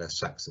Middle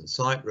Anglo-Saxon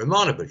site,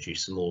 Romano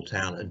British small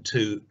town, and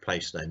 2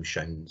 place names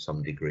showing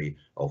some degree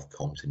of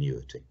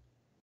continuity.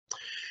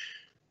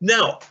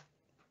 Now,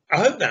 I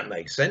hope that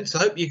makes sense. I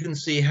hope you can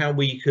see how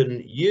we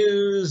can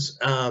use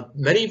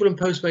medieval and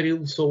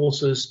post-medieval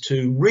sources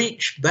to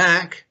reach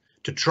back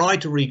to try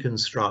to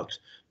reconstruct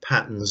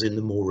patterns in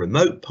the more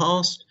remote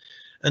past,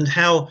 and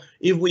how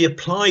if we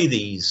apply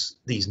these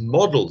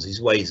models,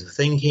 these ways of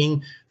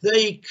thinking,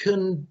 they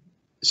can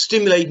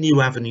stimulate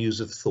new avenues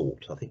of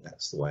thought. I think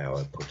that's the way I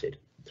would put it.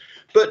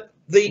 But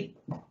the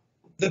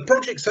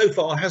project so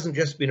far hasn't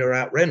just been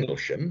about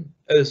Rendlesham.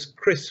 As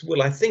Chris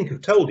will, I think,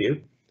 have told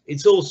you,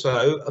 it's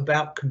also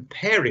about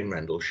comparing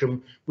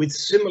Rendlesham with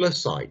similar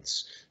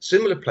sites,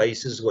 similar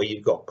places where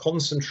you've got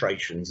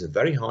concentrations of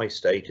very high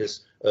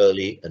status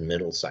early and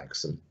Middle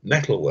Saxon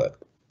metalwork.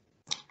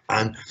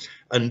 And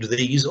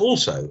these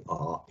also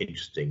are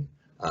interesting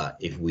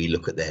if we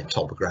look at their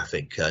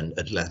topographic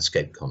and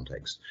landscape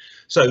context.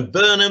 So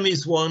Burnham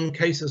is one,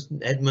 Cases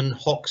Edmund,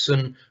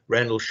 Hoxton,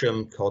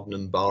 Rendlesham,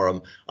 Codnam,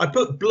 Barham. I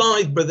put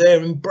Blythburgh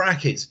there in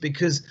brackets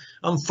because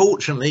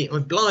unfortunately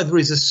Blythburgh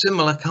is a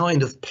similar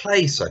kind of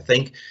place, I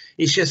think.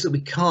 It's just that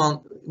we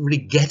can't really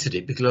get at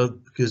it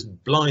because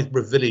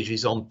Blythburgh village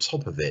is on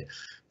top of it.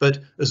 But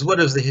as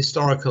well as the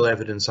historical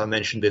evidence I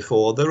mentioned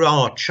before, there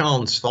are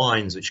chance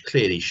finds which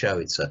clearly show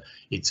it's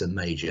a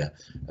major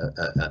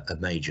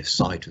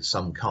site of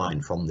some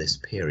kind from this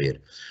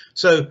period.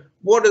 So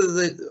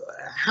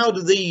how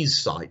do these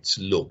sites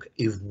look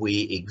if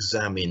we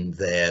examine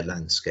their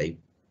landscape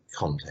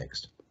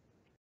context?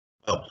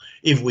 Well,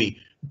 if we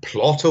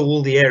plot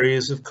all the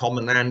areas of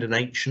common land and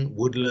ancient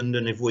woodland,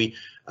 and if we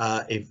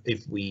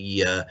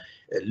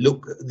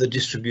look at the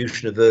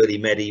distribution of early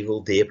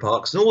medieval deer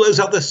parks and all those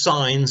other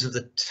signs of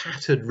the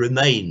tattered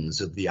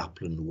remains of the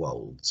upland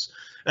wolds,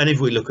 and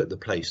if we look at the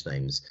place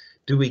names,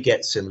 do we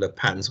get similar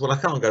patterns? Well, I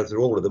can't go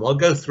through all of them. I'll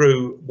go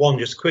through one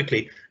just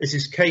quickly. This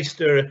is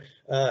Caister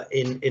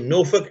in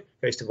Norfolk,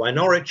 Caister by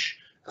Norwich.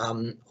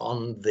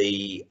 On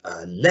the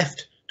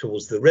left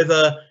towards the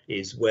river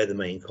is where the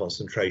main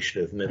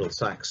concentration of Middle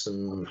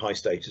Saxon high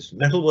status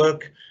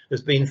metalwork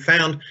has been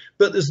found,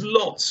 but there's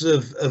lots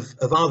of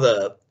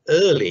other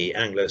early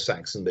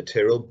Anglo-Saxon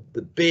material,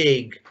 the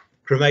big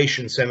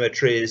cremation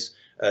cemeteries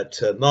at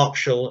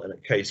Markshall and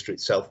at Caister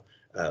itself,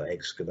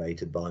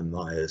 excavated by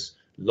Myers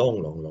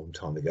long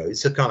time ago.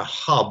 It's a kind of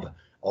hub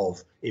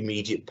of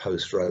immediate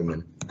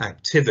post-Roman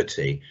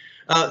activity.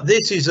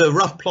 This is a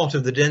rough plot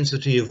of the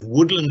density of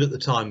woodland at the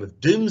time of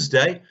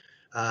Doomsday.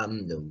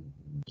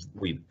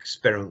 We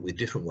experiment with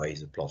different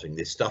ways of plotting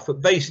this stuff,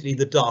 but basically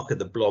the darker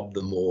the blob,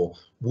 the more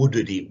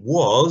wooded it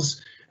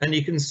was. And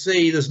you can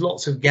see there's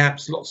lots of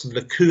gaps, lots of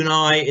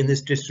lacunae in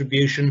this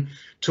distribution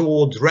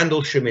towards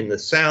Rendlesham in the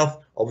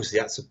south. Obviously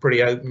that's a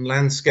pretty open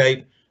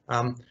landscape.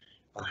 I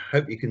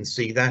hope you can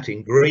see that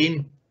in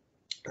green.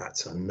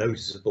 That's a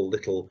noticeable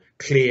little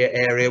clear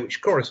area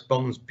which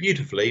corresponds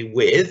beautifully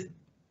with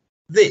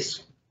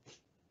this.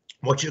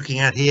 What you're looking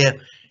at here,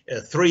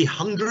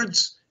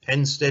 300s,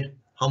 Henstead,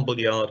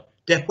 Humbleyard,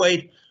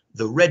 Depwade.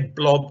 The red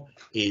blob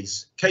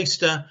is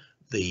Caister.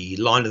 The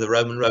line of the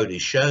Roman road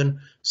is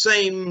shown.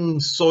 Same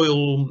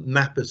soil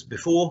map as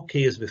before,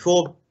 key as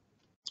before.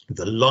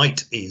 The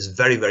light is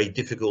very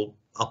difficult,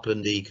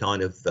 uplandy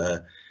kind of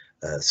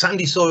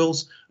sandy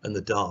soils, and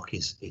the dark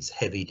is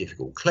heavy,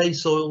 difficult clay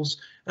soils.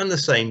 And the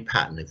same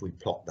pattern, if we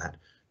plot that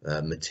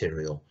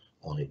material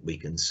on it, we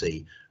can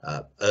see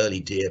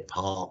early deer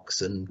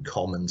parks and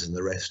commons and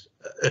the rest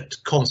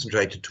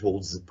concentrated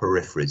towards the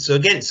periphery. So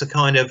again, it's a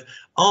kind of,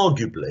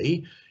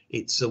 arguably,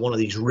 it's one of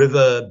these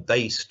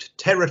river-based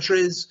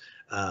territories,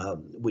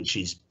 which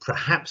is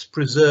perhaps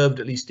preserved,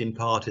 at least in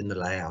part, in the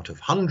layout of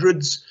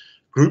hundreds,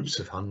 groups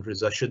of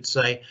hundreds, I should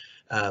say,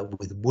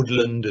 with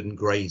woodland and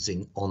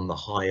grazing on the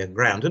higher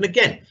ground. And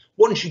again,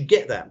 once you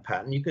get that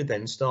pattern, you can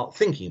then start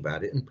thinking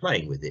about it and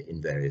playing with it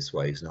in various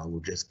ways. And I will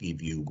just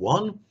give you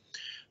one.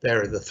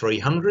 There are the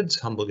 300s,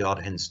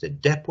 Humbleyard,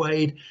 Henstead,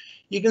 Depwade.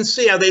 You can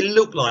see how they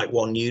look like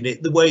one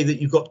unit, the way that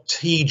you've got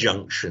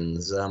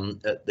T-junctions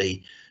at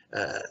the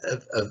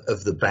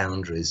of the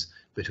boundaries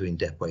between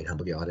Depwade,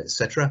 Humbleyard,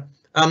 etc.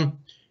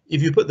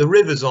 If you put the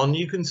rivers on,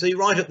 you can see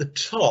right at the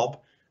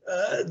top,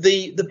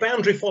 the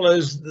boundary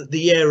follows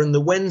the Ayr and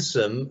the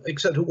Wensum,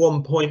 except at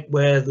one point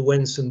where the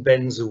Wensum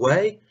bends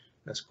away.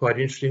 That's quite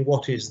interesting.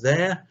 What is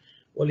there?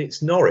 Well,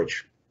 it's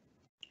Norwich.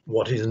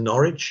 What is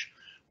Norwich?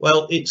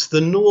 Well, it's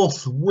the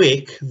North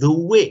Wick, the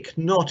Wick,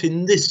 not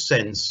in this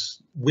sense,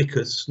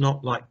 Wickus,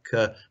 not like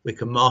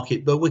Wickham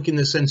Market, but Wick in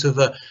the sense of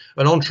an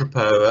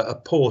entrepot, a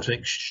port,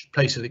 a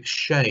place of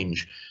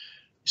exchange.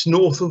 It's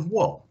north of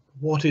what?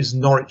 What is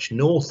Norwich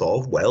north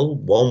of? Well,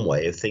 one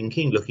way of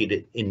thinking, looking at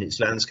it in its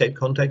landscape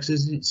context,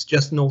 is it's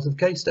just north of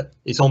Caister.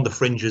 It's on the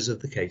fringes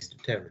of the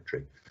Caister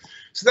territory.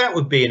 So that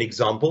would be an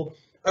example,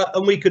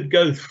 and we could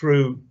go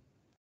through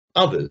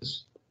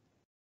others.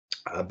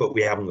 but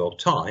we haven't got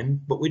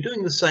time. But we're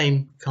doing the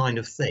same kind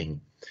of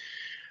thing.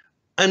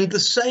 And the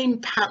same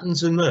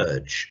patterns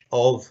emerge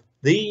of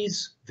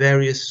these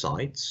various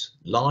sites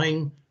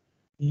lying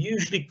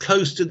usually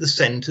close to the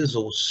centres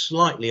or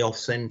slightly off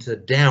centre,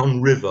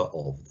 downriver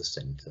of the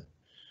centre,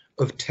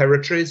 of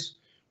territories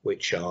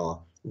which are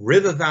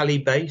river valley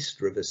based,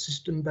 river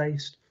system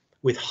based,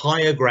 with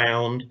higher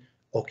ground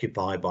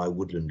occupied by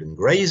woodland and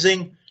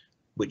grazing,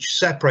 which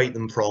separate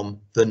them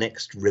from the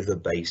next river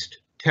based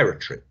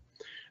territory.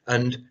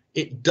 And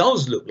it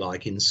does look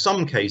like, in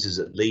some cases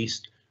at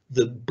least,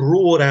 the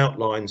broad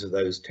outlines of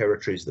those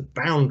territories, the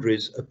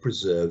boundaries, are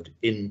preserved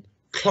in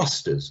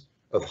clusters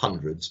of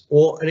hundreds,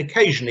 and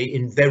occasionally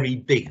in very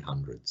big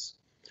hundreds.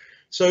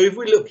 So if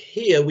we look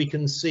here, we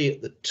can see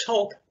at the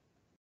top,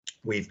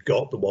 we've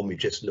got the one we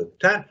just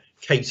looked at,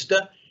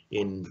 Caister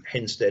in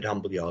Henstead,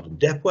 Humbleyard and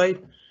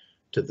Depwade.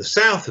 To the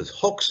south is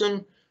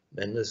Hoxton,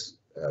 then there's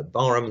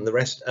Barham and the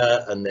rest,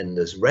 and then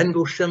there's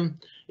Rendlesham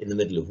in the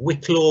middle of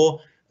Wicklaw,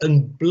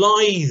 and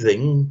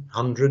Blything,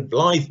 100,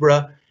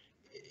 Blythborough,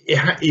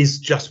 is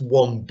just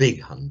one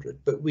big hundred.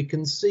 But we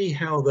can see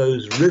how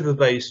those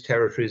river-based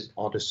territories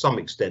are to some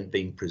extent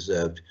being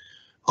preserved,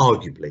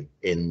 arguably,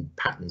 in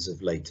patterns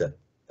of later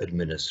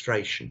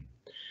administration.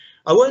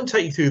 I won't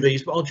take you through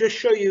these, but I'll just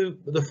show you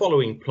the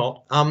following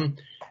plot.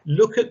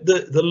 Look at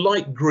the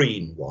light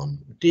green one,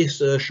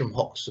 Diss, Ersham,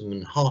 Hoxton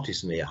and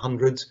Hartismere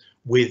hundreds,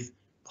 with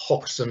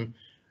Hoxton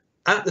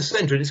at the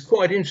centre. And it's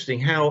quite interesting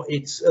how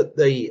it's at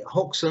the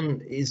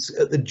Hoxton is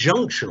at the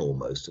junction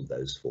almost of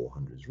those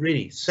 400s,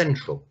 really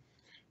central.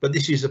 But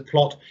this is a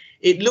plot.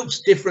 It looks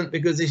different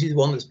because this is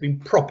one that's been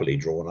properly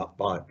drawn up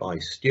by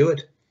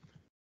Stuart.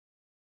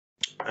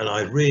 And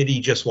I really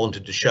just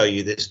wanted to show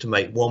you this to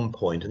make one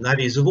point, and that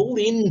is, of all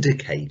the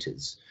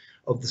indicators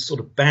of the sort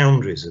of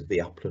boundaries of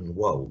the upland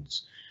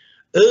wolds,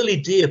 early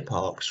deer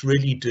parks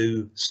really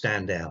do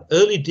stand out.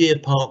 Early deer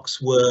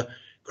parks were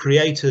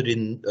created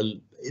in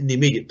the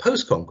immediate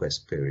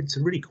post-conquest period,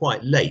 so really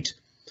quite late,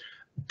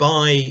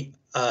 by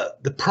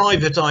the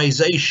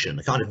privatisation,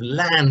 a kind of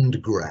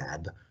land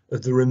grab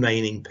of the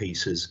remaining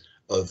pieces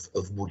of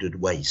wooded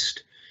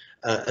waste.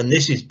 And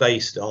this is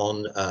based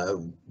on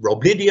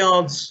Rob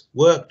Lydiard's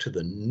work to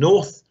the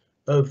north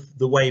of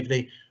the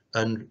Waveney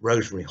and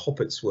Rosemary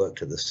Hoppett's work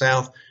to the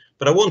south.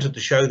 But I wanted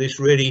to show this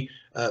really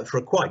for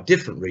a quite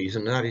different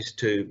reason, and that is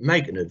to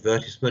make an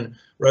advertisement.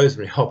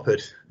 Rosemary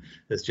Hoppett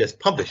has just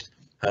published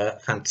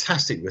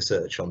fantastic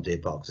research on deer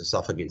parks in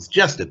Suffolk. It's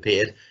just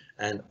appeared,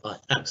 and I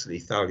absolutely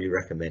thoroughly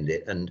recommend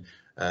it. And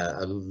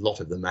a lot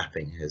of the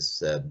mapping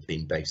has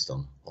been based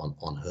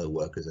on her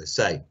work, as I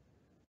say.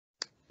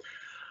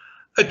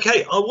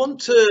 Okay, I want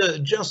to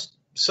just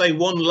say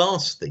one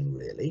last thing,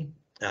 really,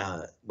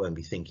 when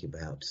we think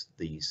about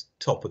these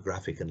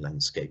topographic and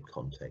landscape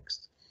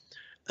contexts,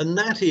 and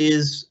that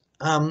is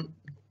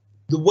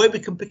the way we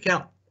can pick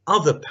out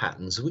other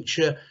patterns which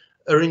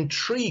are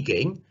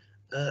intriguing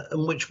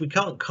and which we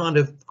can't kind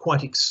of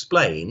quite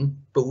explain,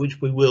 but which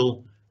we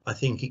will, I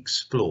think,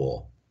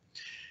 explore.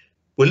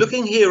 We're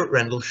looking here at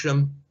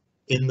Rendlesham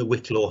in the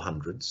Wicklaw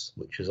hundreds,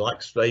 which, as I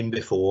explained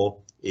before,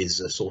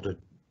 is a sort of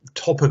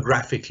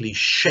topographically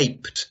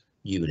shaped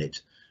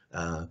unit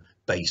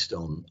based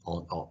on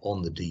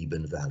the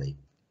Deben Valley.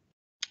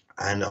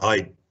 And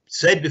I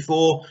said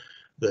before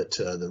that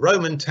the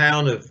Roman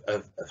town of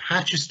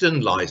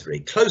Hatchiston lies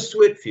very close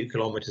to it, a few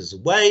kilometres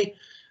away,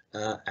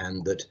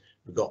 and that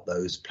we've got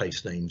those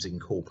place names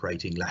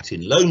incorporating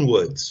Latin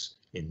loanwords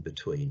in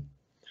between.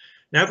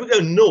 Now, if we go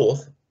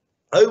north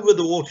over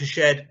the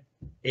watershed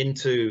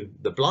into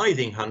the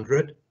Blything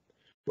hundred,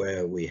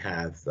 where we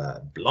have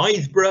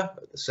Blythborough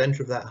at the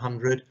centre of that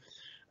hundred,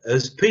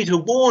 as Peter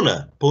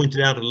Warner pointed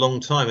out a long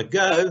time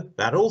ago,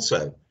 that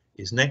also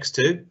is next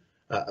to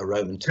a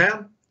Roman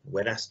town,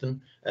 Wedaston,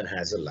 and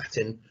has a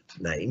Latin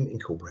name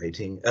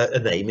incorporating a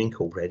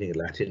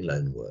Latin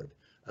loanword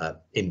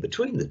in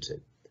between the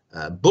two,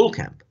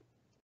 Bullcamp.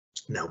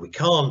 Now, we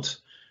can't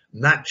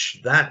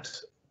match that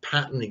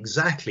pattern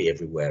exactly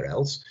everywhere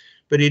else,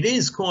 but it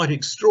is quite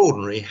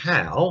extraordinary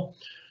how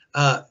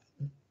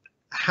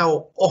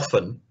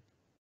often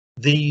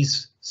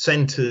these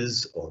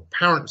centres or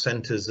apparent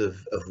centres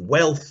of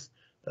wealth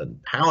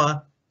and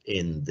power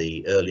in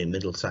the early and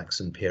Middle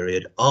Saxon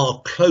period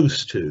are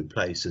close to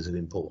places of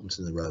importance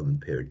in the Roman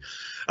period.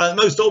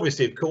 Most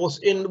obviously, of course,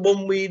 in the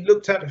one we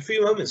looked at a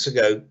few moments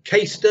ago,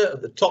 Caister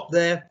at the top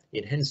there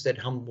in Henstead,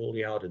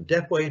 Humbleyard and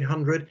Depwade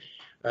hundred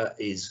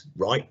is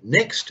right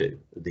next to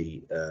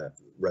the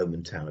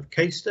Roman town of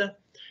Caister.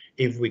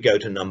 If we go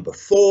to number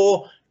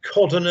 4,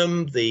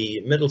 Coddenham,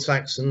 the Middle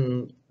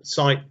Saxon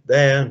site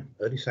there,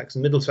 early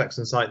Saxon, Middle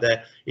Saxon site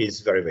there,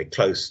 is very, very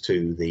close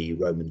to the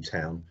Roman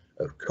town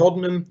of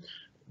Coddenham.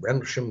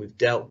 Rendlesham we've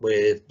dealt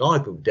with,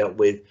 Blythborough we've dealt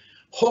with.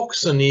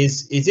 Hoxton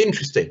is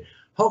interesting.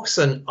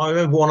 Hoxton, I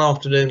remember one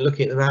afternoon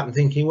looking at the map and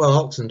thinking, well,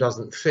 Hoxton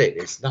doesn't fit.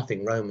 It's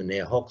nothing Roman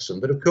near Hoxton.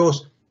 But of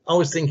course, I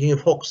was thinking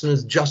of Hoxton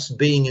as just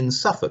being in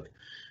Suffolk.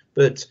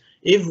 But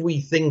if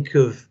we think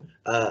of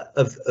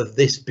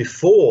this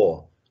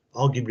before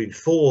arguably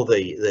before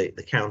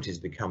the counties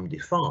become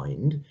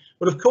defined.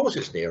 But of course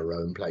it's near a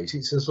Roman place.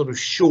 It's a sort of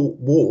short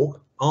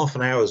walk, half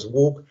an hour's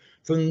walk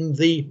from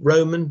the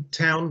Roman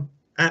town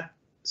at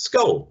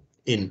Scull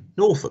in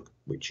Norfolk,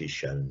 which is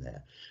shown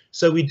there.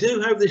 So we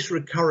do have this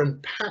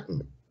recurrent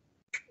pattern.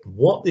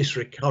 What this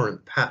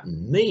recurrent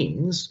pattern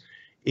means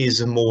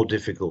is a more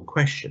difficult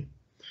question,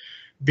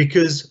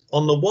 because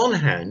on the one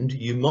hand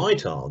you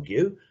might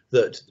argue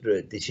that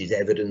this is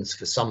evidence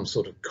for some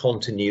sort of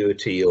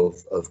continuity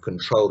of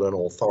control and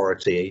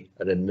authority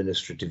and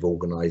administrative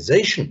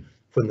organisation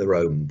from the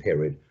Roman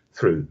period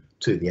through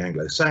to the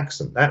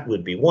Anglo-Saxon. That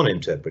would be one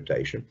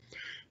interpretation.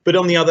 But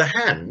on the other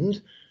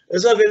hand,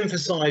 as I've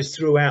emphasised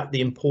throughout,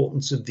 the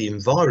importance of the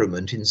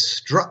environment in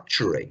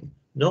structuring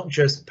not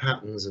just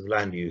patterns of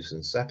land use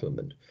and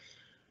settlement,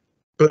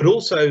 but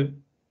also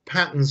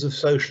patterns of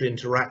social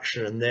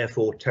interaction and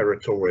therefore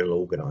territorial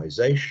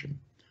organisation.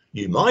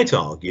 You might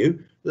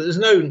argue that there's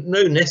no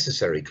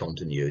necessary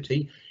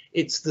continuity.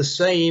 It's the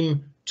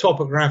same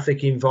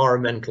topographic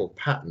environmental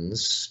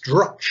patterns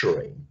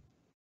structuring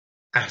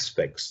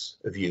aspects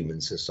of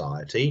human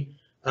society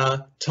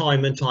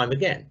time and time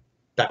again.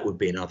 That would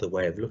be another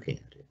way of looking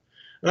at it.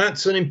 And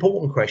that's an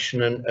important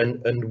question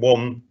and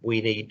one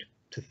we need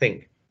to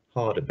think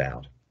hard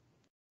about.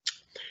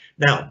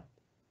 Now,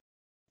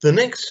 the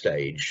next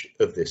stage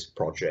of this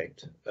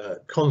project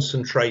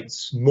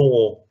concentrates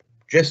more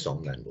just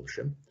on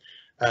Rendlesham,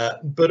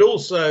 but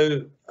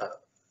also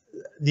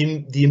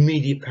the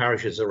immediate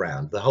parishes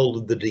around, the whole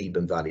of the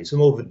Deben Valley. It's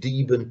more of a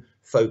Deben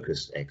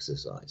focused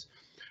exercise.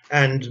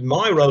 And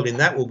my role in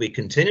that will be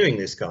continuing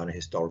this kind of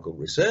historical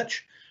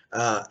research,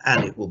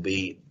 and it will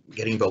be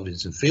getting involved in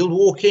some field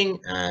walking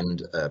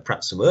and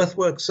perhaps some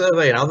earthwork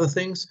survey and other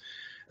things,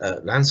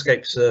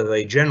 landscape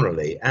survey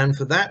generally. And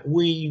for that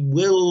we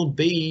will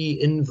be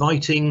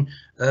inviting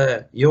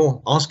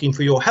asking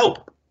for your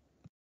help.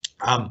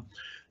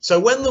 So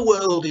when the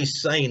world is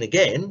sane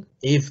again,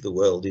 if the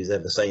world is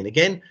ever sane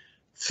again,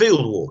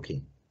 field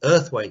walking,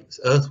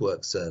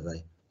 earthwork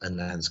survey and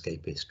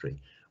landscape history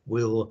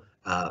will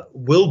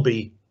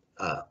be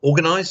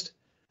organised,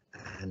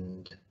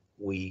 and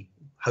we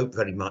hope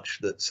very much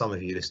that some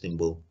of you listening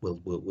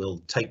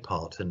will take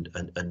part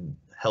and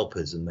help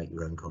us and make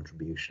your own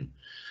contribution.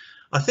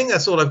 I think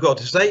that's all I've got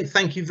to say.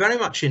 Thank you very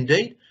much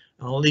indeed.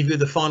 I'll leave you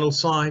the final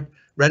slide,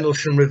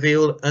 Rendlesham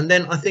Revealed, and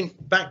then I think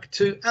back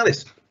to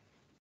Alice.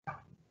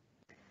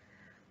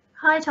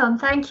 Hi Tom,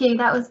 thank you.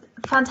 That was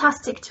a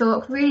fantastic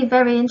talk, really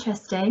very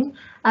interesting.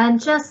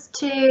 And just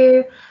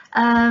to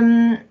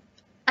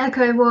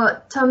echo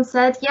what Tom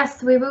said,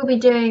 yes, we will be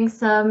doing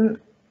some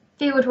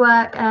field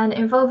work and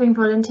involving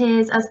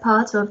volunteers as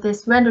part of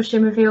this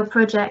Rendlesham Revealed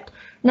project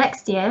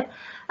next year.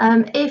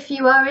 If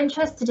you are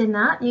interested in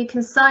that, you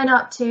can sign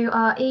up to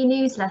our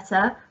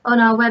e-newsletter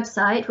on our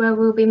website, where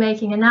we'll be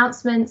making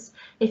announcements.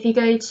 If you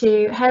go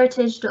to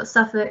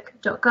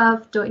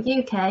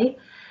heritage.suffolk.gov.uk,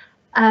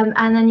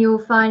 and then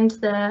you'll find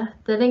the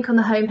link on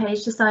the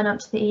homepage to sign up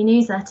to the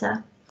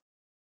e-newsletter.